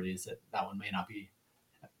priorities, that one may not be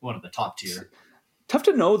one of the top tier. Tough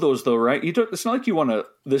to know those though, right? It's not like you want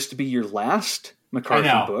this to be your last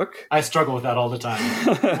McCarthy book. I struggle with that all the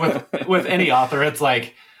time. with any author, it's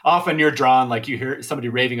like often you're drawn, like you hear somebody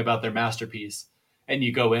raving about their masterpiece and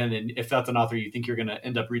you go in, and if that's an author you think you're going to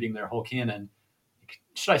end up reading their whole canon,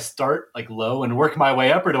 should I start like low and work my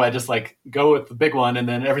way up, or do I just like go with the big one and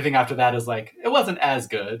then everything after that is like it wasn't as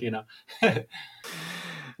good,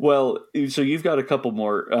 Well, so you've got a couple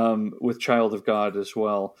more with Child of God as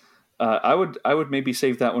well. I would maybe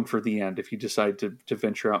save that one for the end if you decide to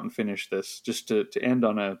venture out and finish this, just to end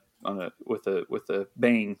on with a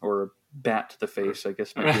bang or a bat to the face, I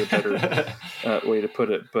guess might be a better way to put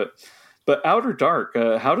it. But Outer Dark,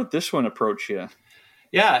 how did this one approach you?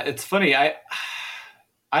 Yeah, it's funny.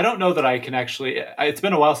 I don't know that I can actually. It's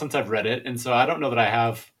been a while since I've read it, and so I don't know that I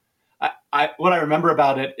have. What I remember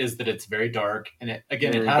about it is that it's very dark, and it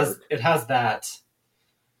has that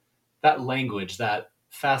language, that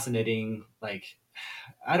fascinating, like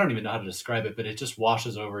I don't even know how to describe it, but it just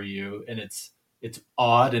washes over you, and it's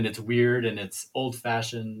odd and it's weird and it's old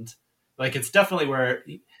fashioned. Like it's definitely where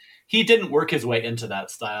he didn't work his way into that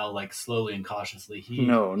style like slowly and cautiously. He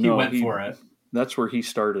went for it. That's where he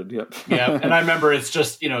started. Yep. Yeah. And I remember it's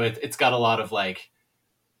just, it's got a lot of like,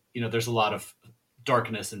 there's a lot of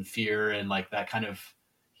darkness and fear and like that kind of,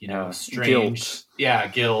 strange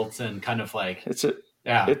guilt and kind of like,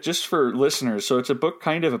 it just for listeners. So it's a book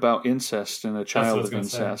kind of about incest and a child of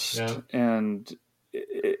incest. Yeah.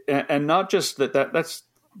 And not just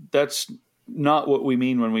that's not what we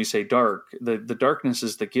mean when we say dark. The darkness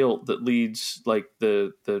is the guilt that leads like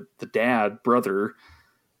the brother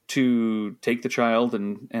to take the child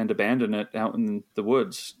and abandon it out in the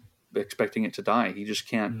woods expecting it to die. He just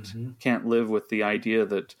can't live with the idea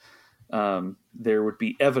that there would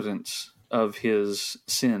be evidence of his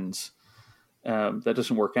sins. That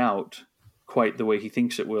doesn't work out quite the way he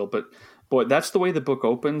thinks it will. But boy, that's the way the book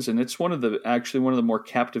opens, and it's one of the more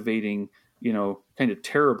captivating, kind of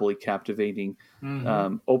terribly captivating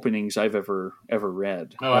openings I've ever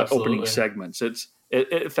read. Oh, opening segments.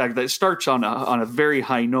 In fact, that starts on a very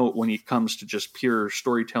high note when it comes to just pure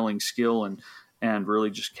storytelling skill and really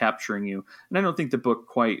just capturing you. And I don't think the book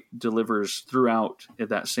quite delivers throughout at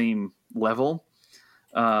that same level.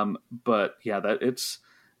 But yeah, that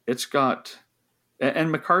it's got,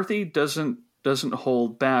 and McCarthy doesn't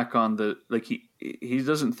hold back on he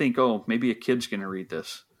doesn't think, oh, maybe a kid's going to read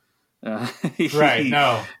this. Right.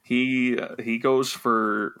 No, he goes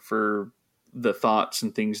for the thoughts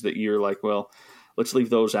and things that you're like, well, let's leave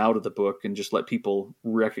those out of the book and just let people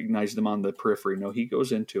recognize them on the periphery. No, he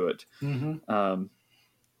goes into it. Yeah,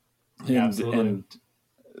 absolutely. And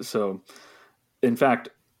so, in fact,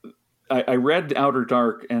 I read Outer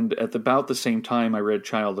Dark, and at about the same time I read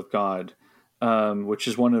Child of God, which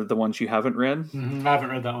is one of the ones you haven't read. I haven't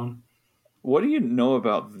read that one. What do you know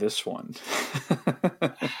about this one?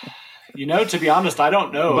 To be honest, I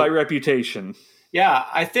don't know. By reputation. Yeah,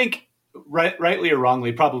 I think rightly or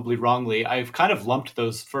wrongly, probably wrongly, I've kind of lumped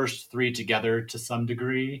those first three together to some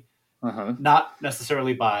degree. Not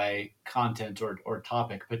necessarily by content or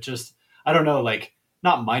topic, but just, I don't know, like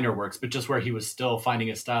not minor works, but just where he was still finding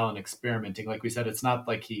his style and experimenting. Like we said, it's not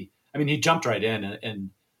like he jumped right in and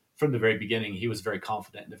from the very beginning, he was very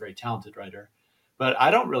confident and a very talented writer. But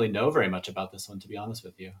I don't really know very much about this one, to be honest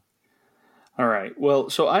with you. All right. Well,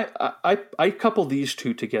 so I couple these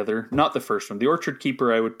two together. Not the first one. The Orchard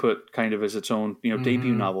Keeper I would put kind of as its own,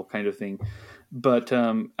 debut novel kind of thing. But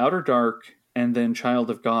Outer Dark and then Child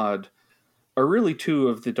of God are really two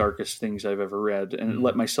of the darkest things I've ever read, and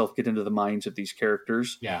let myself get into the minds of these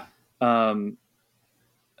characters. Yeah.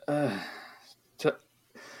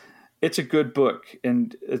 It's a good book,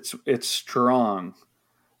 and it's strong,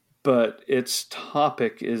 but its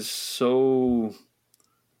topic is so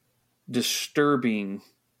disturbing.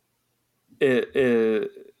 Maybe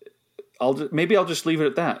I'll just leave it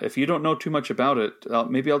at that. If you don't know too much about it,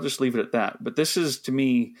 maybe I'll just leave it at that. But this is, to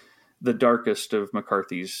me, the darkest of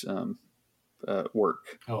McCarthy's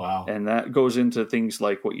work. Oh, wow. And that goes into things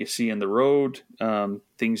like what you see in The Road,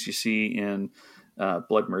 things you see in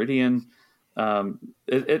Blood Meridian.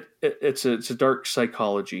 It's a dark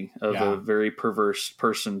psychology of a very perverse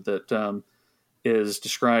person that is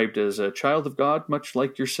described as a child of God, much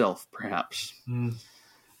like yourself, perhaps.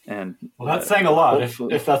 And that's saying a lot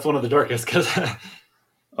if that's one of the darkest, because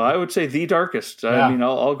I would say the darkest. Yeah. I mean,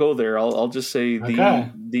 I'll go there. I'll just say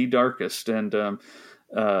the darkest, and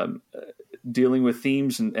dealing with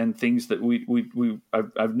themes and things that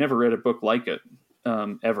I've never read a book like it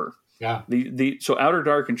ever. Yeah. So Outer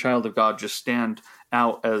Dark and Child of God just stand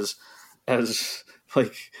out as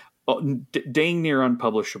like dang near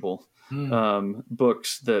unpublishable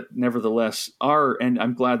books that nevertheless are, and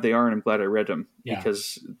I'm glad they are, and I'm glad I read them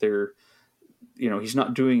because they're, he's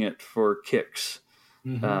not doing it for kicks.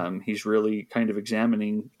 He's really kind of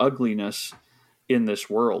examining ugliness in this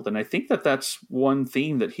world. And I think that that's one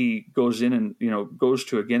theme that he goes in and, goes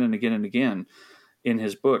to again and again and again in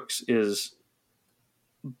his books is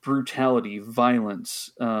brutality,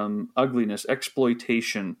 violence, ugliness,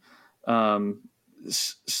 exploitation,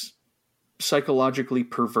 psychologically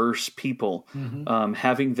perverse people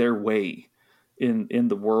having their way in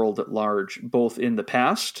the world at large, both in the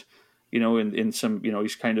past, in some,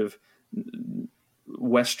 he's kind of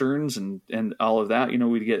Westerns and all of that,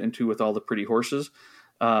 we get into with all the pretty horses,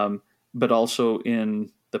 but also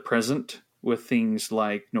in the present with things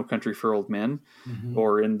like No Country for Old Men,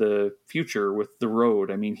 or in the future with The Road.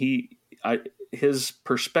 I mean, his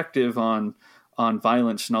perspective on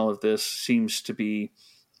violence and all of this seems to be,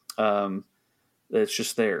 it's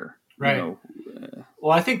just there. Right.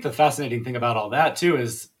 Well, I think the fascinating thing about all that too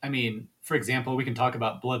is, I mean, for example, we can talk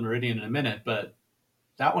about Blood Meridian in a minute, but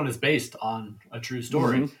that one is based on a true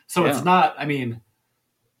story. So it's not, I mean,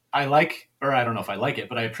 I don't know if I like it,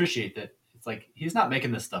 but I appreciate that it's like, he's not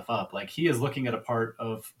making this stuff up. Like, he is looking at a part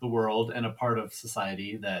of the world and a part of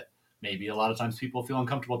society that maybe a lot of times people feel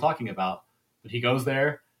uncomfortable talking about, but he goes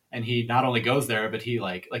there, and he not only goes there, but he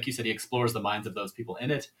like you said, he explores the minds of those people in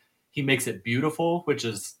it. He makes it beautiful, which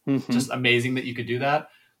is just amazing that you could do that.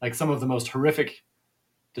 Like, some of the most horrific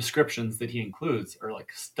descriptions that he includes are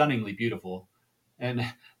like stunningly beautiful. And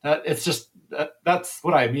that it's just, that's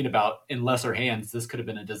what I mean about in lesser hands, this could have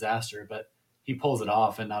been a disaster, but he pulls it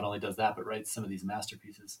off, and not only does that, but writes some of these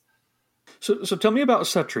masterpieces. So tell me about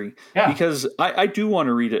Suttree, Yeah. because I do want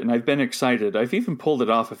to read it, and I've been excited. I've even pulled it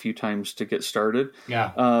off a few times to get started.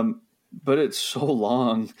 Yeah. But it's so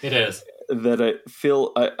long It is. that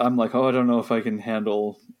I'm like, oh, I don't know if I can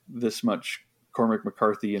handle this much Cormac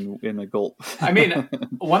McCarthy in a gulp. I mean,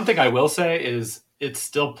 one thing I will say is it's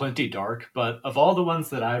still plenty dark, but of all the ones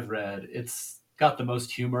that I've read, it's got the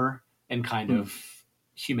most humor and kind of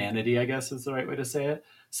humanity, I guess is the right way to say it.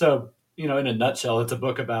 So, in a nutshell, it's a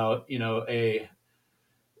book about, a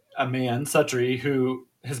man, Suttree, who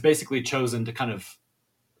has basically chosen to kind of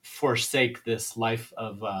forsake this life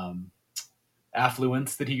of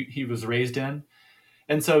affluence that he was raised in.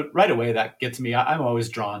 And so right away that gets me. I'm always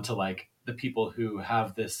drawn to like the people who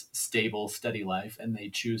have this stable, steady life and they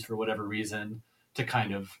choose for whatever reason to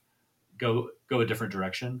kind of go a different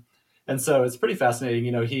direction. And so it's pretty fascinating.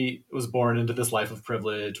 He was born into this life of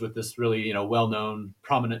privilege with this really, well-known,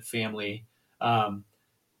 prominent family. I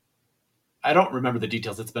don't remember the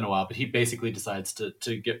details. It's been a while, but he basically decides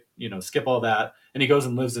to get, skip all that. And he goes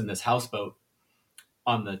and lives in this houseboat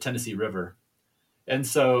on the Tennessee River. And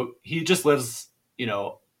so he just lives,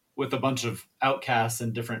 with a bunch of outcasts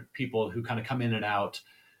and different people who kind of come in and out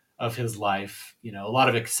of his life, a lot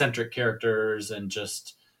of eccentric characters and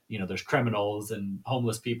just, there's criminals and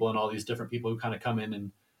homeless people and all these different people who kind of come in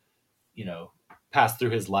and, pass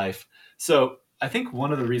through his life. So I think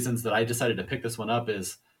one of the reasons that I decided to pick this one up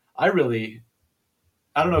is I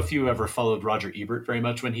don't know if you ever followed Roger Ebert very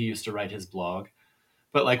much when he used to write his blog,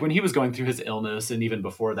 but like when he was going through his illness and even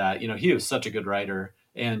before that, he was such a good writer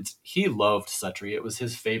and he loved Suttree. It was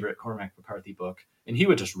his favorite Cormac McCarthy book and he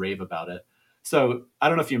would just rave about it. So I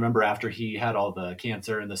don't know if you remember after he had all the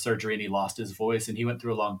cancer and the surgery and he lost his voice and he went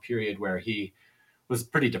through a long period where he was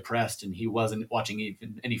pretty depressed and he wasn't watching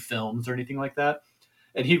even any films or anything like that.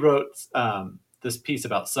 And he wrote this piece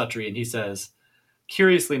about Suttree and he says,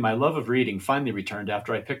 "Curiously, my love of reading finally returned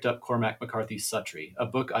after I picked up Cormac McCarthy's Suttree, a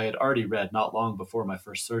book I had already read not long before my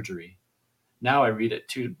first surgery. Now I read it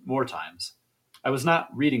 2 more times. I was not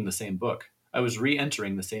reading the same book. I was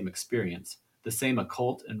re-entering the same experience, the same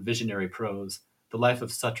occult and visionary prose, the life of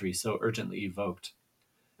Suttree so urgently evoked.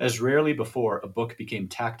 As rarely before, a book became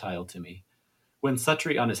tactile to me. When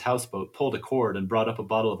Suttree on his houseboat pulled a cord and brought up a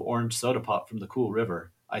bottle of orange soda pop from the cool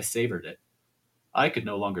river, I savored it. I could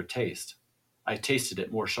no longer taste. I tasted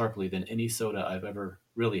it more sharply than any soda I've ever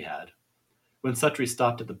really had. When Suttree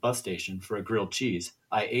stopped at the bus station for a grilled cheese,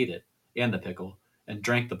 I ate it, and the pickle, and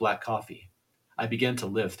drank the black coffee. I began to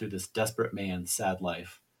live through this desperate man's sad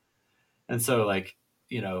life." And so, like,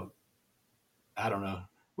 I don't know.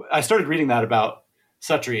 I started reading that about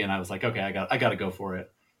Suttree, and I was like, okay, I got to go for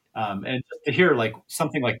it. And just to hear like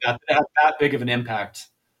something like that had that big of an impact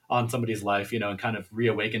on somebody's life, and kind of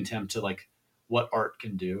reawakened him to like what art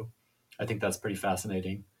can do. I think that's pretty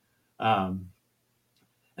fascinating. And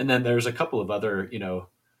then there's a couple of other,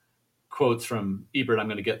 quotes from Ebert I'm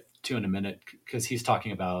going to get to in a minute because he's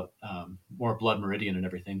talking about more Blood Meridian and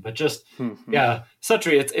everything. But just, yeah,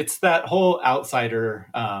 Suttree, it's that whole outsider.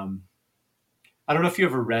 I don't know if you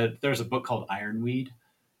ever read, there's a book called Ironweed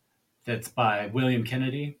that's by William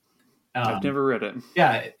Kennedy. I've never read it.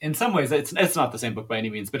 Yeah, in some ways, it's not the same book by any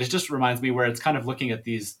means, but it just reminds me where it's kind of looking at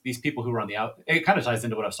these people who are on the out. It kind of ties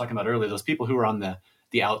into what I was talking about earlier. Those people who are on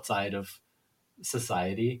the outside of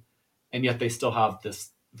society, and yet they still have this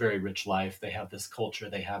very rich life. They have this culture.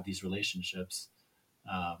 They have these relationships.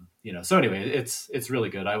 So anyway, it's really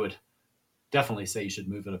good. I would definitely say you should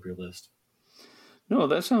move it up your list. No,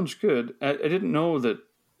 that sounds good. I didn't know that.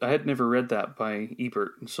 I had never read that by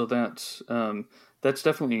Ebert, so that's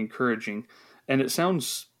definitely encouraging. And it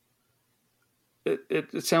sounds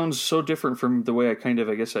so different from the way I kind of,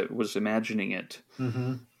 I guess, I was imagining it.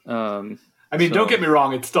 Mm-hmm. Don't get me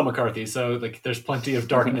wrong; it's still McCarthy, so like there's plenty of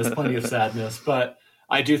darkness, plenty of sadness, but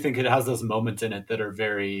I do think it has those moments in it that are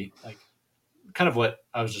very like kind of what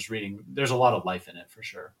I was just reading. There's a lot of life in it for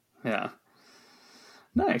sure. Yeah,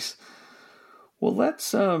 nice. Well,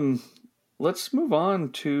 let's move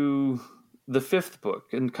on to the 5th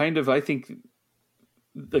book, and kind of, I think,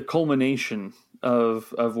 the culmination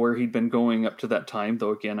of where he'd been going up to that time, though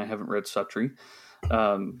again I haven't read Suttree,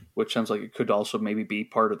 which sounds like it could also maybe be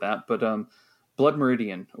part of that, but Blood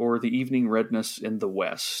Meridian, or The Evening Redness in the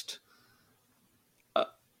West.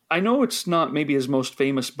 I know it's not maybe his most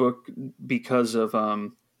famous book because of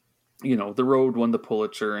The Road won the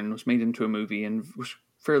Pulitzer and was made into a movie and was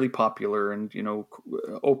fairly popular, and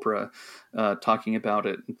Oprah talking about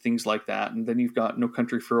it and things like that. And then you've got No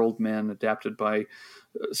Country for Old Men, adapted by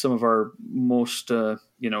some of our most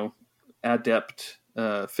adept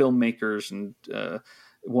filmmakers, and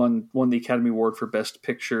won the Academy Award for Best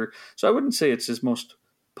Picture. So I wouldn't say it's his most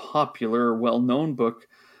popular or well-known book,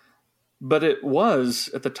 but it was,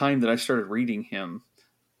 at the time that I started reading him,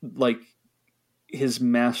 like his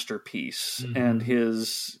masterpiece and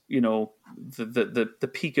his,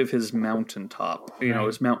 the peak of his mountaintop,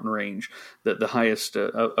 his mountain range, the highest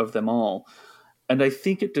of them all. And I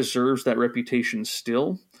think it deserves that reputation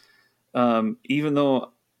still, even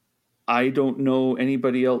though I don't know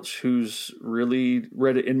anybody else who's really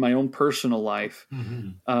read it in my own personal life.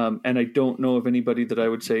 And I don't know of anybody that I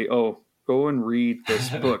would say, oh, go and read this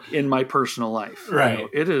book in my personal life. Right.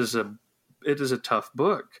 It is a tough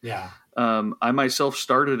book. Yeah. I myself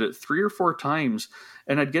started it 3 or 4 times,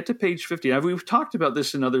 and I'd get to page 50. We've talked about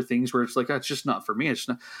this in other things where it's like, oh, it's just not for me. It's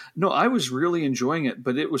not. No, I was really enjoying it,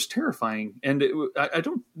 but it was terrifying. And I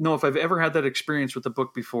don't know if I've ever had that experience with a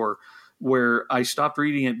book before where I stopped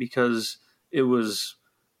reading it because it was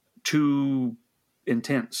too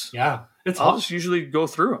intense. Yeah. I'll just usually go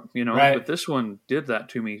through them, Right. But this one did that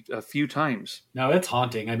to me a few times. No, it's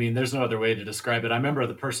haunting. I mean, there's no other way to describe it. I remember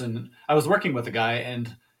I was working with a guy,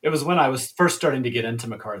 and it was when I was first starting to get into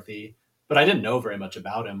McCarthy, but I didn't know very much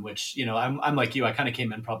about him, which, I'm like you. I kind of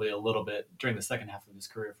came in probably a little bit during the second half of his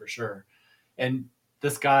career for sure. And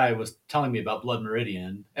this guy was telling me about Blood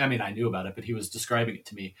Meridian. I mean, I knew about it, but he was describing it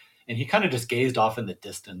to me, and he kind of just gazed off in the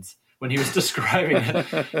distance when he was describing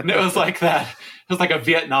it. And it was like that. It was like a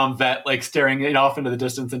Vietnam vet, like staring off into the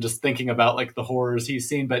distance and just thinking about like the horrors he's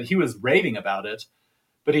seen, but he was raving about it.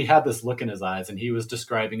 But he had this look in his eyes, and he was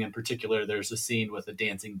describing in particular, there's a scene with a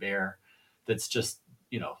dancing bear that's just,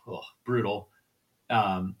 brutal.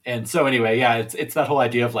 And so anyway, yeah, it's that whole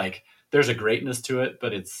idea of like, there's a greatness to it,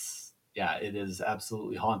 but it is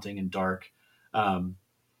absolutely haunting and dark.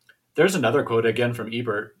 There's another quote again from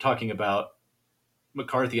Ebert talking about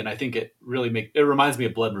McCarthy, and I think it really it reminds me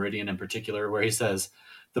of Blood Meridian in particular, where he says,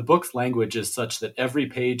 the book's language is such that every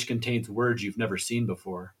page contains words you've never seen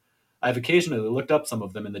before. I've occasionally looked up some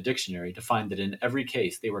of them in the dictionary to find that in every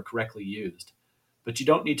case they were correctly used. But you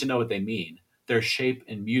don't need to know what they mean. Their shape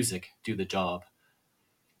and music do the job.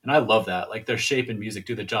 And I love that. Like, their shape and music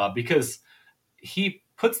do the job, because he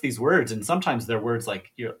puts these words, and sometimes they're words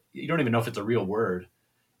like you don't even know if it's a real word.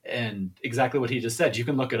 And exactly what he just said, you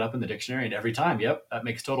can look it up in the dictionary, and every time, yep, that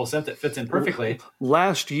makes total sense. It fits in perfectly.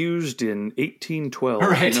 Last used in 1812.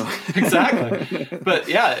 Right, exactly. But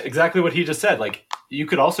yeah, exactly what he just said. Like, you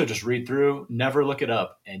could also just read through, never look it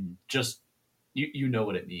up, and just you know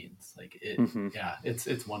what it means. Like, yeah,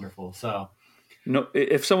 it's wonderful. So, no,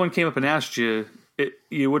 if someone came up and asked you,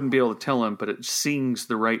 you wouldn't be able to tell them, but it sings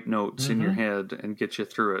the right notes in your head and gets you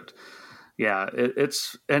through it. Yeah, it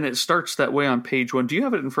starts that way on page 1. Do you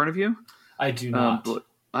have it in front of you? I do not.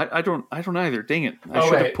 I don't either. Dang it! I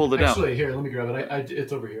should have pulled it out. Actually, here, let me grab it.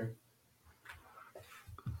 It's over here.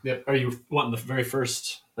 Yep. Are you wanting the very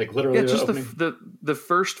first, like literally? Yeah, just the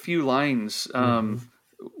first few lines, and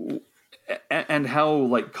how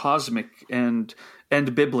like cosmic and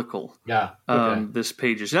biblical. Yeah. Okay. This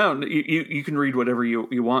page is. Now you can read whatever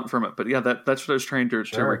you want from it, but yeah, that's what I was trying to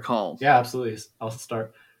recall. Yeah, absolutely. I'll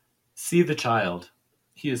start. See the child.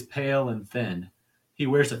 He is pale and thin. He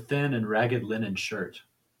wears a thin and ragged linen shirt.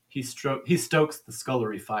 He stokes the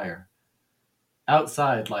scullery fire.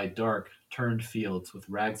 Outside lie dark, turned fields with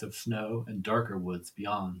rags of snow and darker woods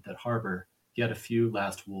beyond that harbor yet a few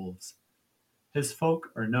last wolves. His folk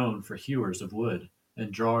are known for hewers of wood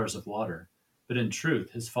and drawers of water, but in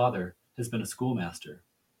truth his father has been a schoolmaster.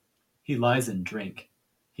 He lies in drink.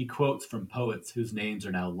 He quotes from poets whose names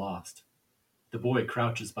are now lost. The boy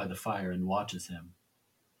crouches by the fire and watches him.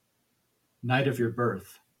 Night of your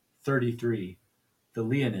birth, 33, the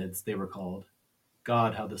Leonids they were called.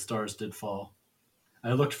 God, how the stars did fall.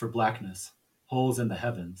 I looked for blackness, holes in the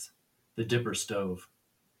heavens, the dipper stove.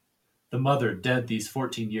 The mother, dead these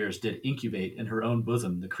 14 years, did incubate in her own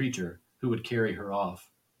bosom the creature who would carry her off.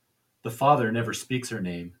 The father never speaks her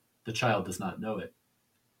name, the child does not know it.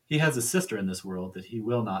 He has a sister in this world that he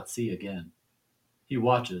will not see again. He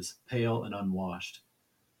watches, pale and unwashed.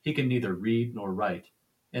 He can neither read nor write,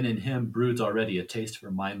 and in him broods already a taste for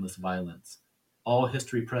mindless violence. All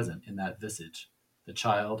history present in that visage, the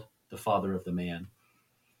child, the father of the man.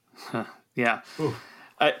 Yeah.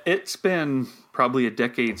 It's been probably a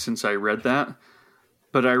decade since I read that,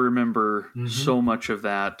 but I remember so much of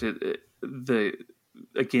that.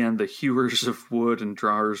 The hewers of wood and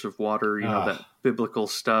drawers of water, that biblical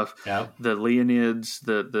stuff. Yeah. The Leonids,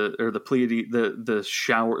 the Pleiades, the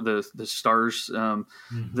shower, the stars,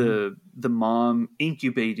 the mom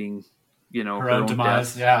incubating, her own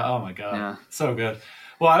demise. Death. Yeah. Oh my God. Yeah. So good.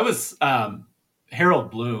 Well, I was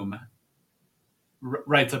Harold Bloom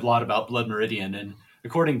writes a lot about Blood Meridian, and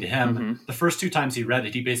According to him, Mm-hmm. the first 2 times he read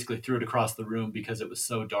it, he basically threw it across the room because it was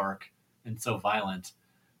so dark and so violent.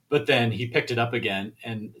 But then he picked it up again.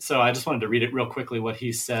 And so I just wanted to read it real quickly, what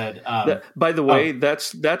he said. By the way,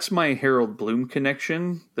 that's my Harold Bloom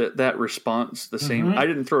connection, that response, the same. Mm-hmm. I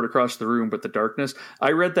didn't throw it across the room, but the darkness.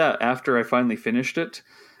 I read that after I finally finished it,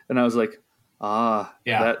 and I was like,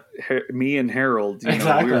 me and Harold,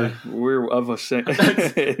 exactly. we're of a same.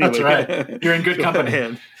 Anyway, that's right. You're in good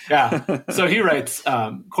company. Yeah. So he writes,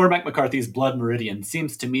 Cormac McCarthy's Blood Meridian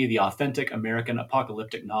seems to me the authentic American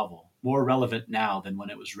apocalyptic novel, more relevant now than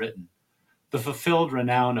when it was written. The fulfilled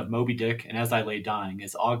renown of Moby Dick and As I Lay Dying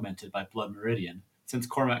is augmented by Blood Meridian, since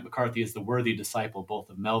Cormac McCarthy is the worthy disciple both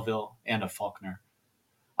of Melville and of Faulkner.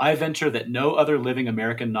 I venture that no other living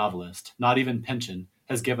American novelist, not even Pynchon,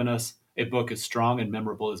 has given us a book as strong and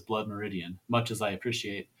memorable as Blood Meridian, much as I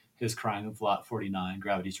appreciate his Crime of Lot 49,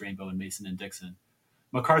 Gravity's Rainbow, and Mason and Dixon.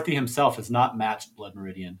 McCarthy himself has not matched Blood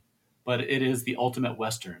Meridian, but it is the ultimate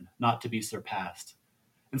Western, not to be surpassed.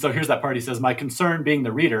 And so here's that part. He says, my concern being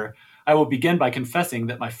the reader, I will begin by confessing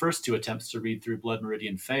that my first 2 attempts to read through Blood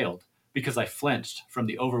Meridian failed because I flinched from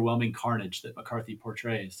the overwhelming carnage that McCarthy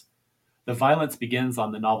portrays. The violence begins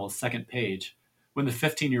on the novel's 2nd page, when the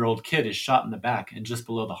 15-year-old kid is shot in the back and just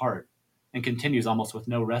below the heart, and continues almost with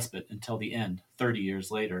no respite until the end, 30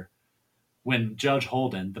 years later, when Judge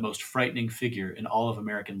Holden, the most frightening figure in all of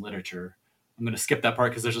American literature, I'm going to skip that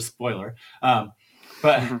part because there's a spoiler,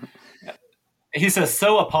 but he says,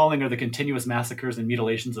 so appalling are the continuous massacres and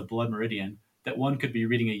mutilations of Blood Meridian that one could be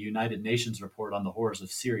reading a United Nations report on the horrors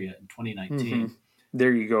of Syria in 2019. Mm-hmm.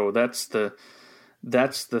 There you go. That's the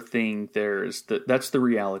thing. That's the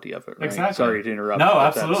reality of it. Right? Exactly. Sorry to interrupt. No,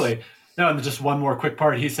 absolutely. No, and just one more quick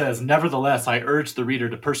part. He says, nevertheless, I urge the reader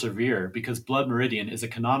to persevere because Blood Meridian is a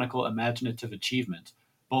canonical imaginative achievement,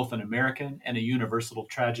 both an American and a universal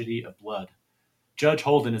tragedy of blood. Judge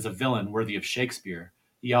Holden is a villain worthy of Shakespeare,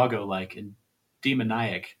 Iago-like and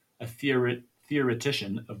demoniac, a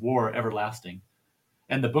theoretician of war everlasting.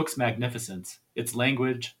 And the book's magnificence, its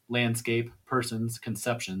language, landscape, persons,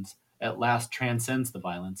 conceptions, at last transcends the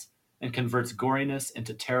violence and converts goriness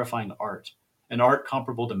into terrifying art, an art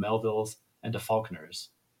comparable to Melville's and to Faulkner's.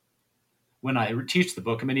 When I teach the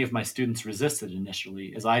book, many of my students resisted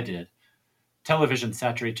initially, as I did. Television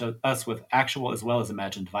saturates us with actual as well as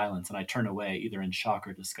imagined violence, and I turn away either in shock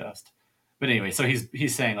or disgust. But anyway, so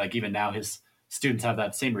he's saying, like, even now his students have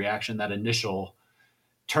that same reaction, that initial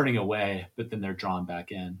turning away, but then they're drawn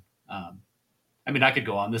back in. I mean, I could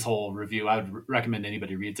go on this whole review. I would recommend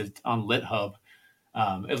anybody reads it on LitHub,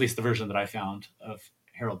 at least the version that I found of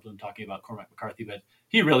Harold Bloom talking about Cormac McCarthy. But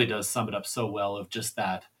he really does sum it up so well of just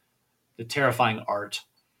that. The terrifying art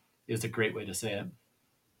is a great way to say it.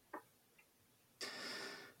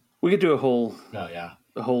 We could do a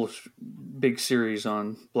whole big series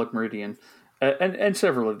on Blood Meridian. And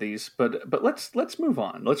several of these, but let's move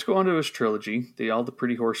on. Let's go on to his trilogy. All the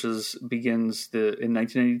Pretty Horses begins in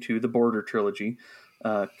 1992. The Border trilogy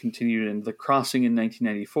continued in The Crossing in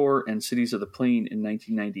 1994 and Cities of the Plain in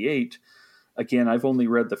 1998. Again, I've only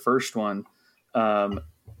read the first one,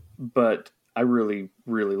 but I really,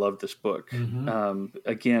 really love this book. Mm-hmm.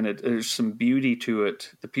 Again, there's some beauty to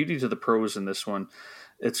it. The beauty to the prose in this one.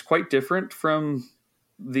 It's quite different from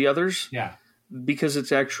the others. Yeah, because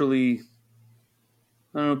it's actually,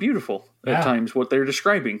 I don't know, beautiful at times, what they're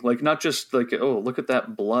describing. Like, not just like, oh, look at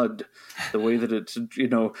that blood, the way that it's,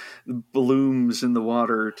 blooms in the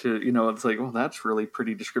water to, it's like, well, that's really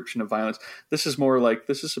pretty description of violence. This is more like,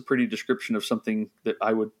 this is a pretty description of something that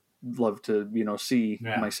I would love to, see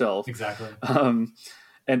myself. Exactly. And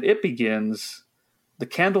it begins, the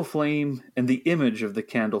candle flame and the image of the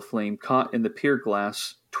candle flame caught in the pier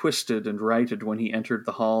glass twisted and righted when he entered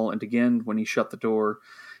the hall, and again when he shut the door.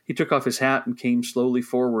 He took off his hat and came slowly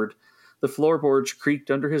forward. The floorboards creaked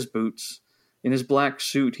under his boots. In his black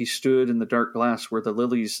suit he stood in the dark glass where the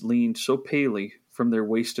lilies leaned so palely from their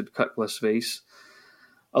wasted cut-glass vase.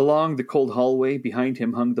 Along the cold hallway behind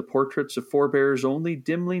him hung the portraits of forebears only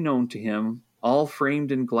dimly known to him, all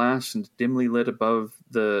framed in glass and dimly lit above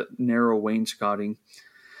the narrow wainscoting.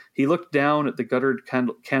 He looked down at the guttered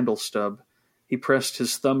candle stub. He pressed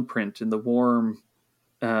his thumbprint in the warm...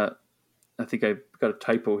 I think I've got a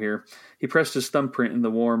typo here. He pressed his thumbprint in the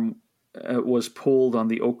warm... was pulled on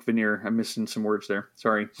the oak veneer. I'm missing some words there.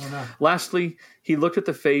 Sorry. Oh, no. Lastly, he looked at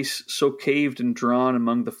the face so caved and drawn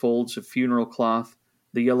among the folds of funeral cloth,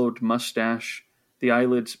 the yellowed mustache, the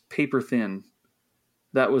eyelids paper thin.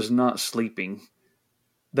 That was not sleeping.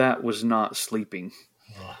 That was not sleeping.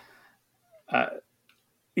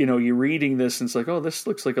 you're reading this and it's like, oh, this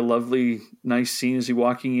looks like a lovely, nice scene. Is he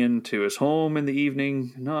walking into his home in the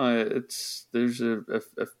evening? No, there's a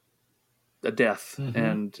death,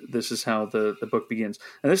 and this is how the book begins.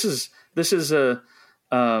 And this is a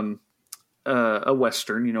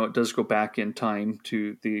Western. It does go back in time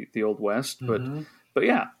to the Old West, but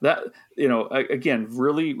yeah, that again,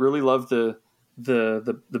 really love the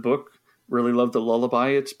book. Really love the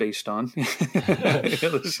lullaby it's based on,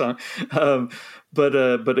 the song.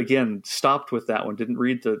 But again, stopped with that one. Didn't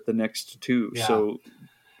read the next two. Yeah. So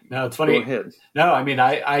no, it's funny. Go ahead. No, I mean,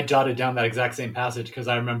 I jotted down that exact same passage because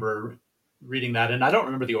I remember reading that, and I don't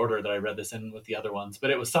remember the order that I read this in with the other ones, but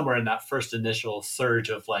it was somewhere in that first initial surge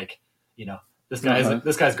of like, this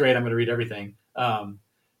guy's great. I'm going to read everything.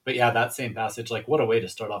 But yeah, that same passage, like, what a way to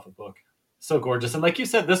start off a book. So gorgeous. And like you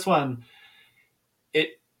said, this one,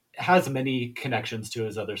 it has many connections to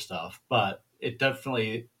his other stuff, but it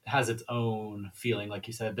definitely has its own feeling. Like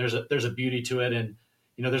you said, there's a beauty to it. And,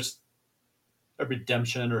 there's a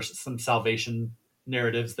redemption or some salvation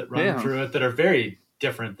narratives that run through it that are very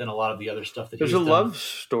different than a lot of the other stuff that there's he's a done. Love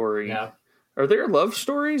story. Yeah. Are there love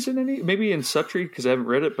stories in any? Maybe in Suttree, because I haven't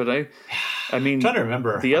read it, but I mean, I'm trying to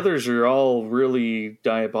remember. The others are all really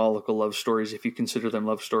diabolical love stories, if you consider them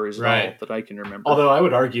love stories at all, that I can remember. Although I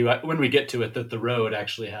would argue, when we get to it, that The Road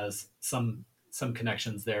actually has some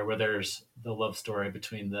connections there, where there's the love story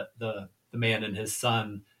between the man and his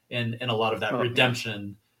son, and a lot of that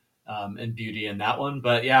redemption and beauty in that one.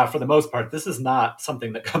 But yeah, for the most part, this is not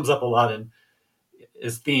something that comes up a lot in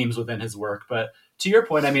his themes within his work. But to your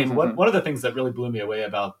point, I mean, one of the things that really blew me away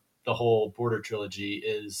about the whole Border trilogy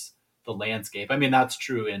is the landscape. I mean, that's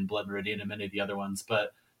true in Blood Meridian and many of the other ones,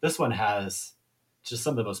 but this one has just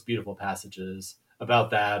some of the most beautiful passages about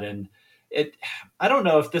that. And I don't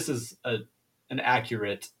know if this is an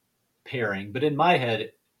accurate pairing, but in my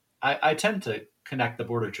head, I tend to connect the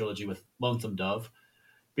Border trilogy with Lonesome Dove,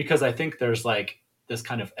 because I think there's like this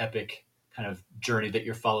kind of epic kind of journey that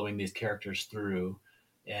you're following these characters through.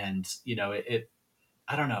 And,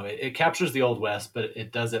 I don't know, it captures the Old West, but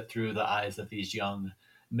it does it through the eyes of these young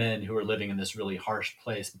men who are living in this really harsh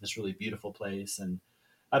place, but this really beautiful place. And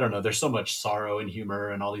I don't know, there's so much sorrow and humor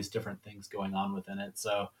and all these different things going on within it.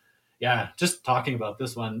 So yeah, just talking about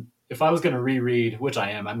this one, if I was going to reread, which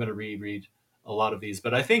I'm going to reread a lot of these,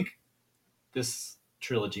 but I think this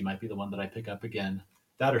trilogy might be the one that I pick up again,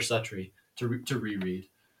 that or Suttree, to reread.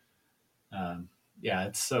 Yeah,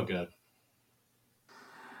 it's so good.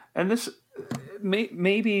 And this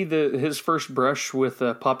maybe his first brush with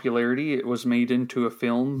popularity. It was made into a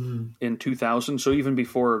film in 2000, so even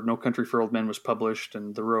before No Country for Old Men was published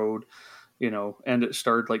and The Road, and it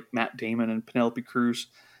starred like Matt Damon and Penelope Cruz.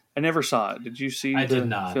 I never saw it. Did you see? I did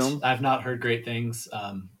not. Film? I've not heard great things.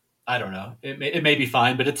 I don't know. It may be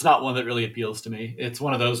fine, but it's not one that really appeals to me. It's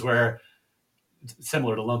one of those where,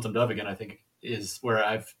 similar to Lonesome Dove again, I think, is where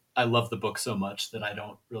I love the book so much that I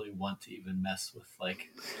don't really want to even mess with like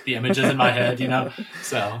the images in my head,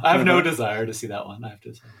 So I have no desire to see that one, I have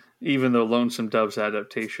to say. Even though Lonesome Dove's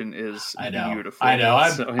adaptation is beautiful. I know.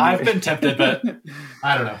 I've been tempted, but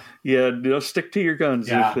I don't know. Yeah, stick to your guns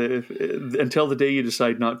if until the day you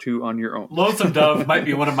decide not to on your own. Lonesome Dove might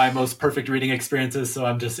be one of my most perfect reading experiences, so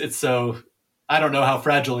I don't know how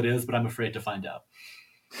fragile it is, but I'm afraid to find out.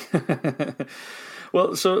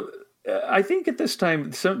 Well, so I think at this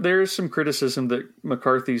time, there is some criticism that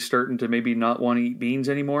McCarthy's starting to maybe not want to eat beans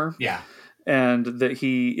anymore. Yeah. And that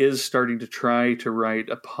he is starting to try to write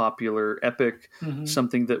a popular epic,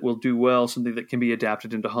 something that will do well, something that can be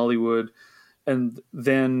adapted into Hollywood. And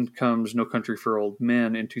then comes No Country for Old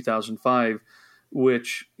Men in 2005,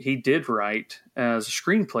 which he did write as a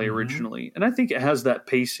screenplay originally. And I think it has that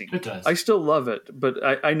pacing. It does. I still love it, but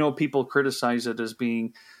I know people criticize it as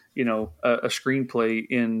being a screenplay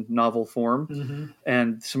in novel form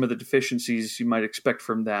and some of the deficiencies you might expect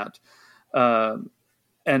from that.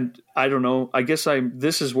 And I don't know, I guess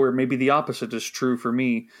this is where maybe the opposite is true for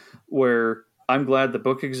me, where I'm glad the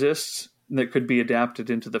book exists and that could be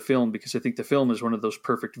adapted into the film, because I think the film is one of those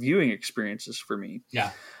perfect viewing experiences for me.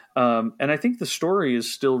 Yeah. And I think the story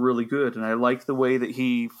is still really good. And I like the way that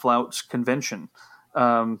he flouts convention. We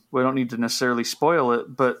don't need to necessarily spoil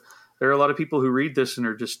it, but there are a lot of people who read this and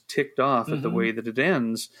are just ticked off at the way that it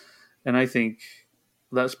ends. And I think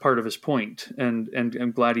that's part of his point, and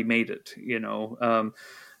I'm glad he made it,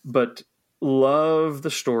 but love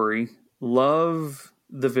the story, love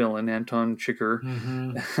the villain, Anton Chigurh,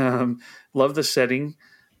 love the setting.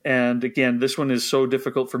 And again, this one is so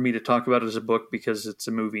difficult for me to talk about as a book because it's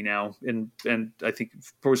a movie now, and I think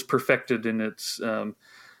it was perfected in its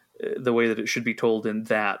the way that it should be told in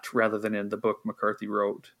that rather than in the book McCarthy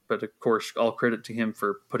wrote. But of course, all credit to him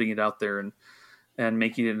for putting it out there and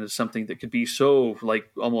making it into something that could be so like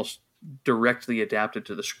almost directly adapted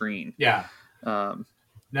to the screen. Yeah. No,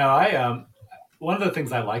 I one of the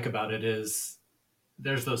things I like about it is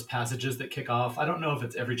there's those passages that kick off. I don't know if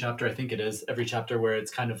it's every chapter. I think it is every chapter where it's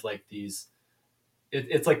kind of like these.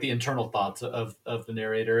 It's like the internal thoughts of the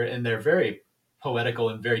narrator, and they're very poetical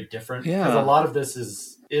and very different. Yeah. Because a lot of this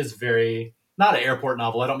is very not an airport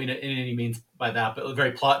novel. I don't mean it in any means by that, but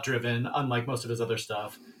very plot driven. Unlike most of his other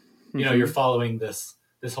stuff, you know, you're following this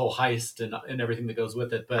whole heist and everything that goes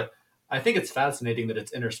with it. But I think it's fascinating that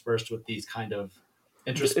it's interspersed with these kind of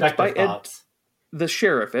introspective thoughts. The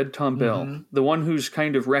sheriff, Ed Tom Bell, the one who's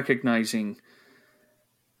kind of recognizing,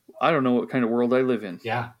 I don't know what kind of world I live in.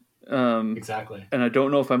 Yeah, exactly. And I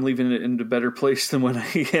don't know if I'm leaving it in a better place than when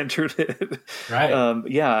I entered it. Right.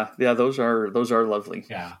 Yeah, those are lovely.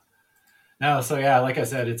 Yeah. No, so yeah, like I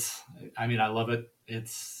said, I love it.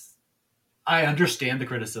 I understand the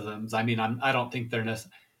criticisms. I mean, I don't think they're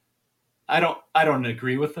I don't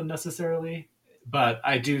agree with them necessarily. But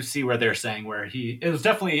I do see where they're saying it was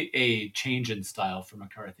definitely a change in style for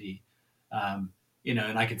McCarthy, you know,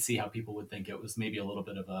 and I could see how people would think it was maybe a little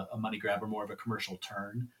bit of a money grab or more of a commercial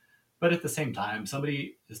turn. But at the same time,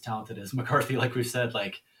 somebody as talented as McCarthy, like we've said,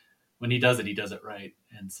 like when he does it right.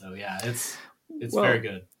 And so, yeah, it's very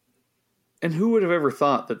good. And who would have ever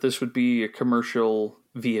thought that this would be a commercial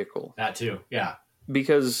vehicle? That too. Yeah.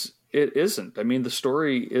 Because it isn't. I mean, the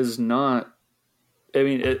story is not, I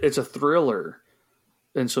mean, it's a thriller.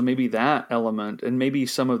 And so maybe that element and maybe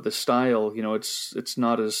some of the style, you know, it's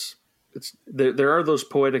not as there are those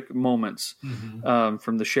poetic moments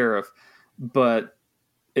from the sheriff, but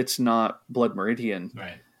it's not Blood Meridian.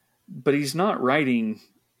 Right. But he's not writing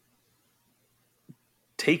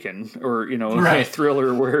Taken or, you know, right. a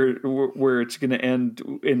thriller where it's going to end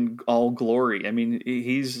in all glory. I mean,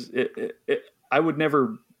 I would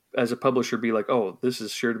never, as a publisher, be like, oh, this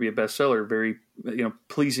is sure to be a bestseller, very, you know,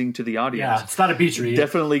 pleasing to the audience. Yeah, it's not a beach read.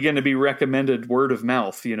 Definitely going to be recommended word of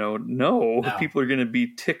mouth, you know. No. People are going to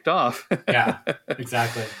be ticked off. Yeah,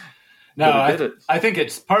 exactly. No, I think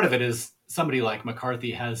it's part of it is somebody like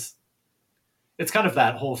McCarthy it's kind of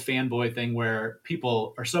that whole fanboy thing where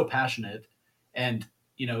people are so passionate and,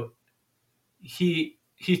 you know, he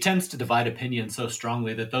tends to divide opinion so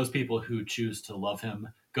strongly that those people who choose to love him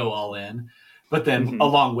go all in. But then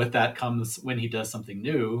along with that comes when he does something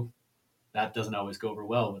new, that doesn't always go over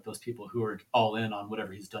well with those people who are all in on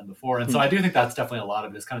whatever he's done before. And so I do think that's definitely a lot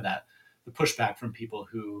of it is kind of the pushback from people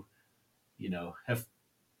who, you know, have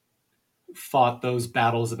fought those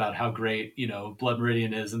battles about how great, you know, Blood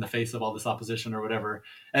Meridian is in the face of all this opposition or whatever.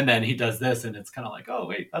 And then he does this and it's kind of like, oh,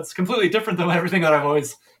 wait, that's completely different than everything that I've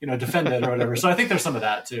always, you know, defended or whatever. So I think there's some of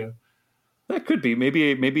that too. That could be.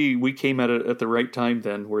 Maybe we came at it at the right time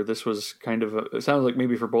then, where this was kind of it sounds like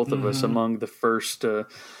maybe for both of us among the first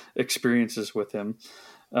experiences with him,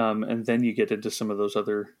 and then you get into some of those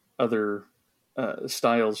other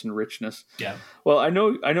styles and richness. Yeah. Well, I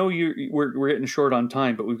know we're getting short on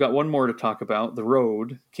time, but we've got one more to talk about. The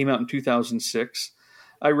Road came out in 2006.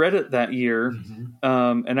 I read it that year,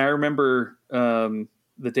 and I remember the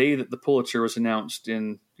day that the Pulitzer was announced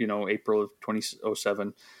in April of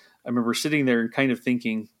 2007. I remember sitting there and kind of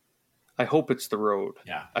thinking, I hope it's The Road.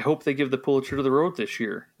 Yeah. I hope they give the Pulitzer to The Road this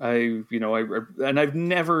year. I've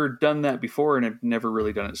never done that before, and I've never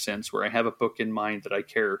really done it since, where I have a book in mind that I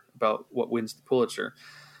care about what wins the Pulitzer.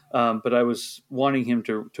 But I was wanting him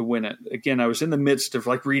to win it. Again, I was in the midst of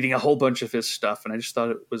reading a whole bunch of his stuff, and I just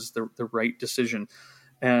thought it was the right decision,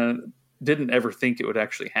 and didn't ever think it would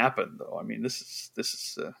actually happen. Though, I mean, this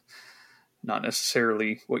is not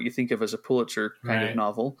necessarily what you think of as a Pulitzer kind of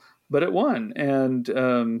novel, but it won,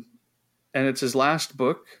 and it's his last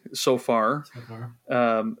book so far.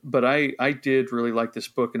 But I did really like this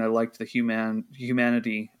book, and I liked the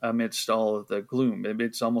humanity amidst all of the gloom.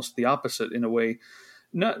 It's almost the opposite in a way.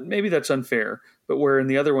 Not maybe that's unfair, but where in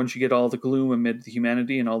the other ones you get all the gloom amid the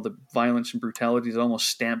humanity and all the violence and brutality, it almost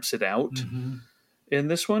stamps it out. In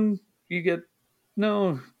this one, you get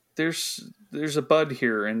there's a bud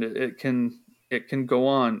here, and it can go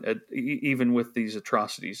on even with these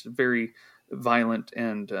atrocities. Very violent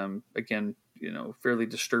and again, fairly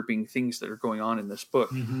disturbing things that are going on in this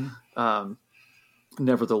book.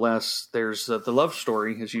 Nevertheless, there's the love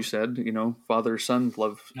story, as you said, father-son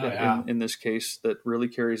love in this case that really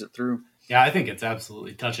carries it through. Yeah, I think it's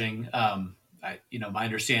absolutely touching. My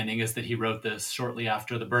understanding is that he wrote this shortly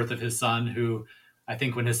after the birth of his son, who I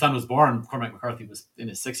think when his son was born, Cormac McCarthy was in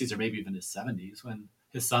his 60s or maybe even his 70s when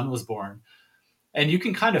his son was born. and you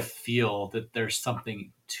can kind of feel that there's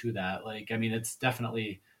something to that. Like, I mean, it's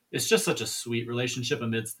just such a sweet relationship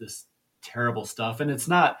amidst this terrible stuff. And it's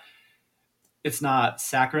not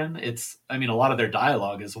saccharine. I mean, a lot of their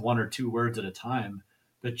dialogue is one or two words at a time,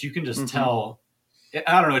 but you can just tell,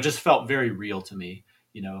 I don't know, it just felt very real to me.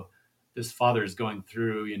 This father is going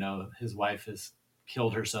through, his wife has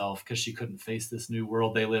killed herself because she couldn't face this new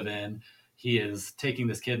world they live in. He is taking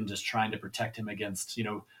this kid and just trying to protect him against,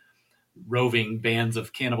 roving bands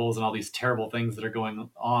of cannibals and all these terrible things that are going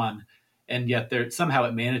on. And yet somehow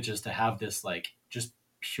it manages to have this like just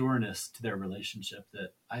pureness to their relationship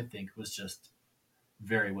that I think was just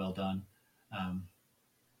very well done.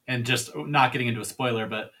 And just not getting into a spoiler,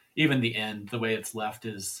 but even the end, the way it's left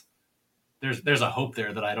is there's a hope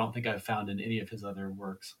there that I don't think I've found in any of his other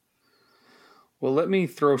works. Well, let me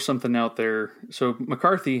throw something out there. So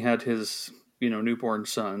McCarthy had his, newborn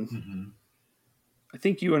son. Mm-hmm. I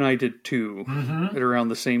think you and I did too, at around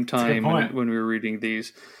the same time when we were reading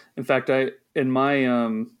these. In fact, in my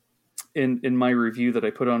review that I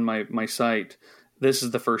put on my site, this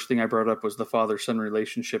is the first thing I brought up was the father-son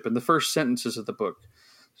relationship. And the first sentences of the book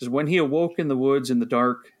says, when he awoke in the woods in the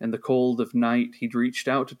dark and the cold of night, he'd reached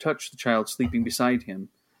out to touch the child sleeping beside him.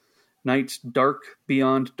 Nights dark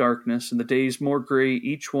beyond darkness, and the days more gray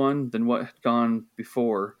each one than what had gone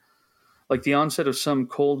before, like the onset of some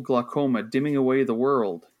cold glaucoma dimming away the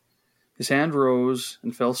world. His hand rose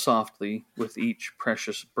and fell softly with each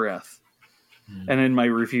precious breath. And in my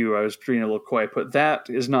review, I was being a little quiet, but that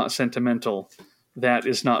is not sentimental. That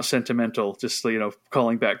is not sentimental. Just,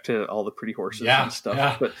 calling back to all the pretty horses and stuff.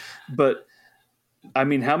 Yeah. But I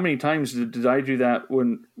mean, how many times did I do that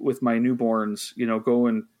with my newborns, go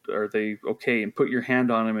and are they okay? And put your hand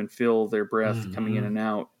on them and feel their breath coming in and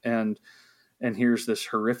out. And here's this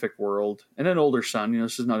horrific world and an older son,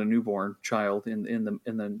 this is not a newborn child in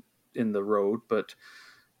the road, but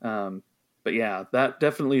yeah, that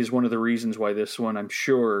definitely is one of the reasons why this one, I'm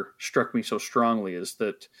sure, struck me so strongly is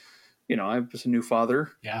that, I was a new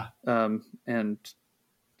father. Yeah. And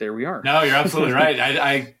there we are. No, you're absolutely right.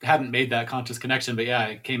 I hadn't made that conscious connection, but yeah,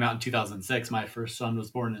 it came out in 2006. My first son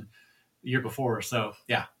was born in the year before. So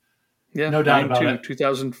yeah. Yeah. No doubt about it.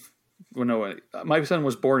 2000. Well, no, my son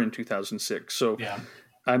was born in 2006. So yeah.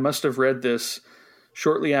 I must have read this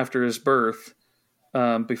shortly after his birth,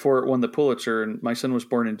 before it won the Pulitzer, and my son was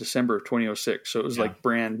born in December of 2006. So it was like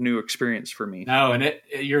brand new experience for me. No, and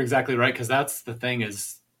you're exactly right. Cause that's the thing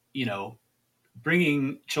is,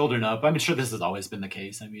 bringing children up. I'm sure this has always been the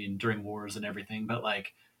case. I mean, during wars and everything, but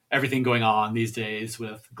like everything going on these days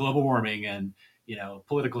with global warming and,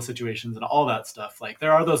 political situations and all that stuff. Like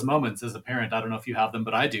there are those moments as a parent, I don't know if you have them,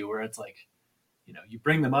 but I do, where it's like, you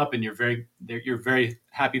bring them up and you're very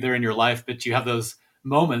happy they're in your life, but you have those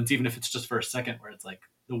moments, even if it's just for a second, where it's like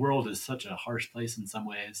the world is such a harsh place in some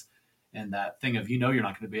ways. And that thing of, you're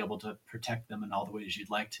not going to be able to protect them in all the ways you'd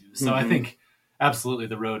like to. So I think absolutely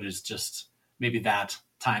the road is just maybe that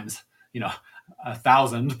times,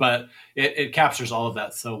 1,000, but it captures all of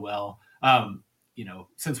that so well.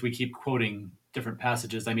 Since we keep quoting different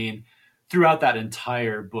passages, I mean, throughout that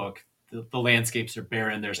entire book, the landscapes are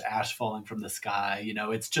barren. There's ash falling from the sky.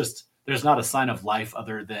 It's just, there's not a sign of life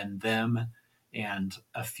other than them and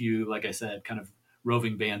a few, like I said, kind of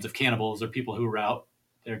roving bands of cannibals or people who are out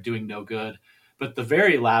there doing no good. But the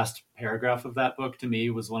very last paragraph of that book to me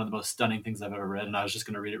was one of the most stunning things I've ever read. And I was just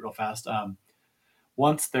going to read it real fast.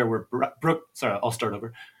 Once there were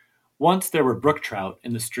Once there were brook trout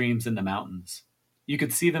in the streams in the mountains. You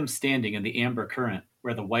could see them standing in the amber current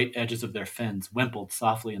where the white edges of their fins wimpled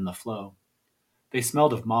softly in the flow. They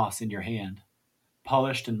smelled of moss in your hand,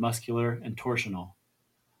 polished and muscular and torsional.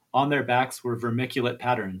 On their backs were vermiculate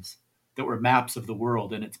patterns that were maps of the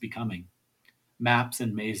world and its becoming, maps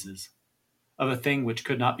and mazes, of a thing which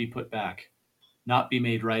could not be put back, not be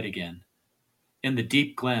made right again. In the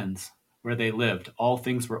deep glens where they lived, all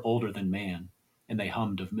things were older than man, and they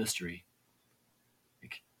hummed of mystery.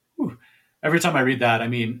 Every time I read that, I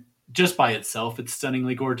mean, just by itself, it's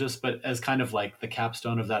stunningly gorgeous, but as kind of like the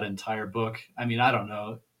capstone of that entire book, I mean, I don't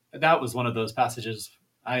know. That was one of those passages,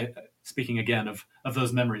 speaking again of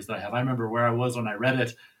those memories that I have. I remember where I was when I read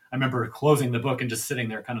it. I remember closing the book and just sitting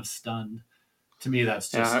there kind of stunned. To me, that's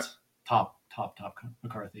just top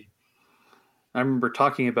McCarthy. I remember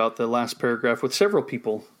talking about the last paragraph with several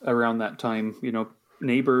people around that time,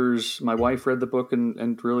 neighbors. My wife read the book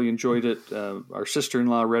and really enjoyed it. Our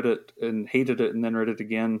sister-in-law read it and hated it and then read it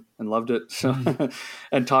again and loved it. So,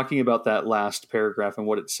 and talking about that last paragraph and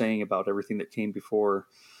what it's saying about everything that came before.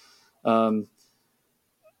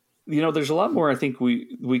 there's a lot more I think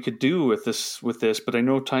we could do with this, but I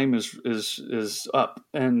know time is up,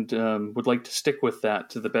 and would like to stick with that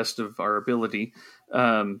to the best of our ability.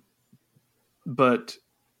 But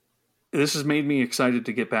this has made me excited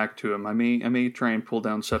to get back to him. I may try and pull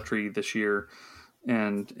down Suttree this year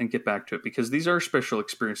and get back to it, because these are special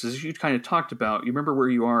experiences. As you kind of talked about, you remember where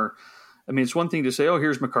you are. I mean, it's one thing to say, oh,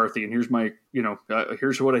 here's McCarthy and here's my,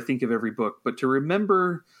 here's what I think of every book, but to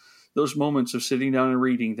remember those moments of sitting down and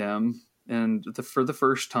reading them and for the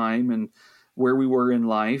first time and where we were in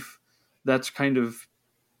life, that's kind of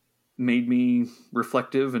made me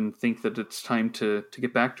reflective and think that it's time to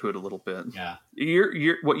get back to it a little bit. Yeah.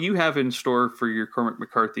 What you have in store for your Cormac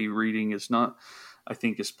McCarthy reading is not, I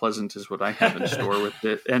think, as pleasant as what I have in store with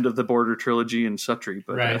the end of the Border trilogy and Suttree.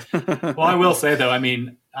 But, right. Well, I will say, though, I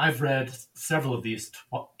mean, I've read several of these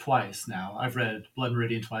twice now. I've read Blood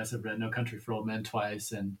Meridian twice. I've read No Country for Old Men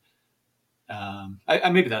twice. And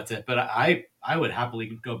maybe that's it. But I would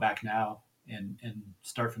happily go back now and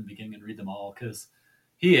start from the beginning and read them all, because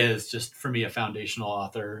he is just, for me, a foundational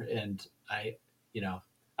author. And I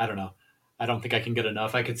don't know. I don't think I can get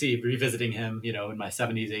enough. I could see revisiting him, in my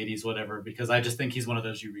 70s, 80s, whatever, because I just think he's one of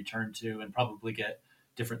those you return to and probably get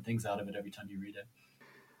different things out of it every time you read it.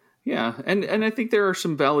 Yeah, and I think there are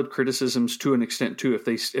some valid criticisms to an extent too, if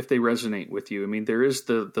they resonate with you. I mean, there is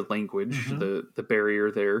the language, mm-hmm. the barrier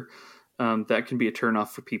there that can be a turnoff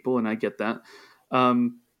for people, and I get that.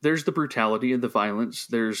 There's the brutality and the violence.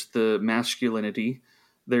 There's the masculinity.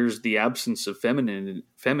 There's the absence of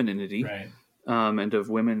femininity. Right. And of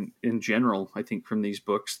women in general, I think, from these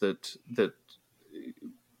books that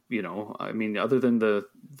I mean, other than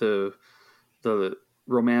the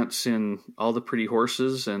romance in All the Pretty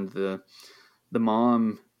Horses and the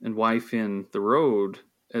mom and wife in The Road,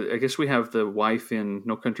 I guess we have the wife in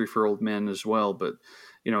No Country for Old Men as well, but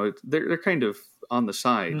they're kind of on the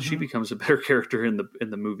side. Mm-hmm. She becomes a better character in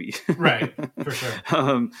the movie, right? For sure.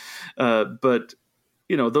 But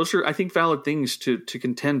those are, I think, valid things to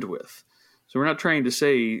contend with. So we're not trying to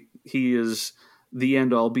say he is the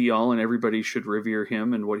end all be all and everybody should revere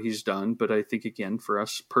him and what he's done. But I think, again, for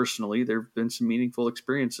us personally, there have been some meaningful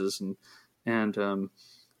experiences, and I'm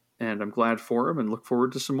glad for him and look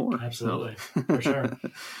forward to some more. Absolutely. So. For sure.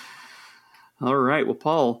 All right. Well,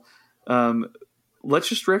 Paul, let's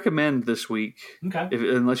just recommend this week, okay.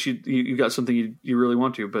 Unless you got something you really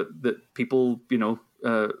want to, but that people,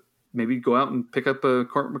 maybe go out and pick up a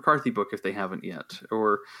Cormac McCarthy book if they haven't yet,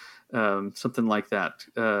 or something like that.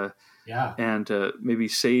 Yeah. And maybe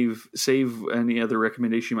save any other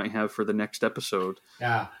recommendation you might have for the next episode.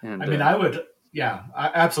 Yeah. And I mean, I would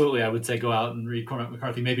say go out and read Cormac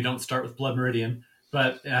McCarthy. Maybe don't start with Blood Meridian,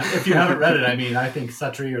 but if you haven't read it, I mean, I think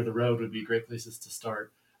Suttree or The Road would be great places to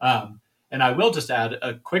start. And I will just add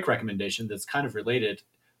a quick recommendation that's kind of related.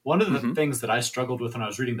 One of the mm-hmm. things that I struggled with when I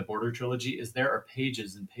was reading the Border trilogy is there are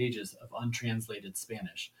pages and pages of untranslated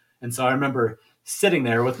Spanish. And so I remember sitting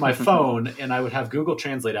there with my phone and I would have Google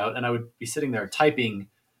Translate out and I would be sitting there typing,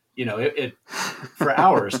 it for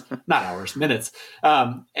hours, not hours, minutes.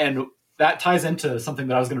 And that ties into something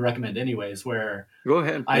that I was going to recommend anyways, where go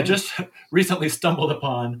ahead. I just recently stumbled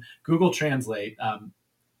upon Google Translate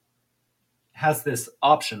has this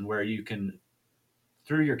option where you can,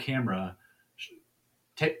 through your camera,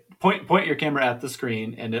 point your camera at the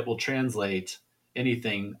screen and it will translate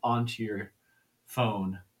anything onto your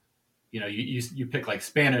phone. You pick like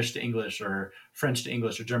Spanish to English or French to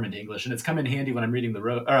English or German to English, and it's come in handy when I'm reading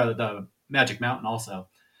the Magic Mountain also.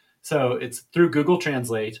 So it's through Google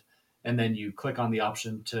Translate, and then you click on the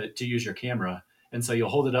option to use your camera, and so you'll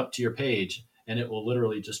hold it up to your page, and it will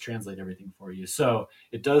literally just translate everything for you. So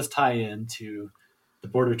it does tie into the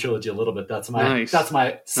Border trilogy a little bit. That's my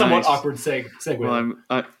somewhat awkward segue. Well,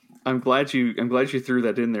 I'm glad you threw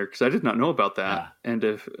that in there, because I did not know about that, yeah. And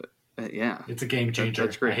if. Yeah. It's a game changer.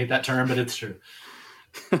 That's great. I hate that term, but it's true.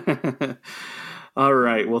 All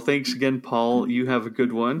right. Well, thanks again, Paul. You have a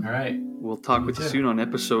good one. All right. We'll talk with you soon on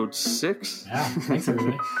episode 6. Yeah. Thanks,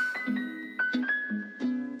 everybody.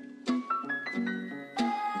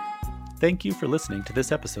 Thank you for listening to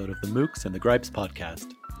this episode of the Mooks and the Gripes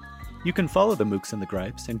podcast. You can follow the Mooks and the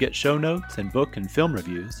Gripes and get show notes and book and film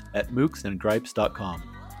reviews at mooksandgripes.com.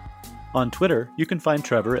 On Twitter, you can find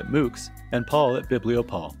Trevor at Mooks and Paul at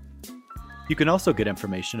BiblioPaul. You can also get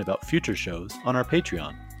information about future shows on our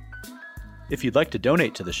Patreon. If you'd like to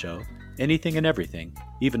donate to the show, anything and everything,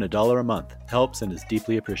 even $1 a month, helps and is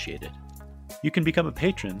deeply appreciated. You can become a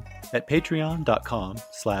patron at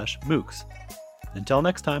patreon.com/mooks. Until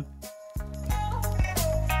next time.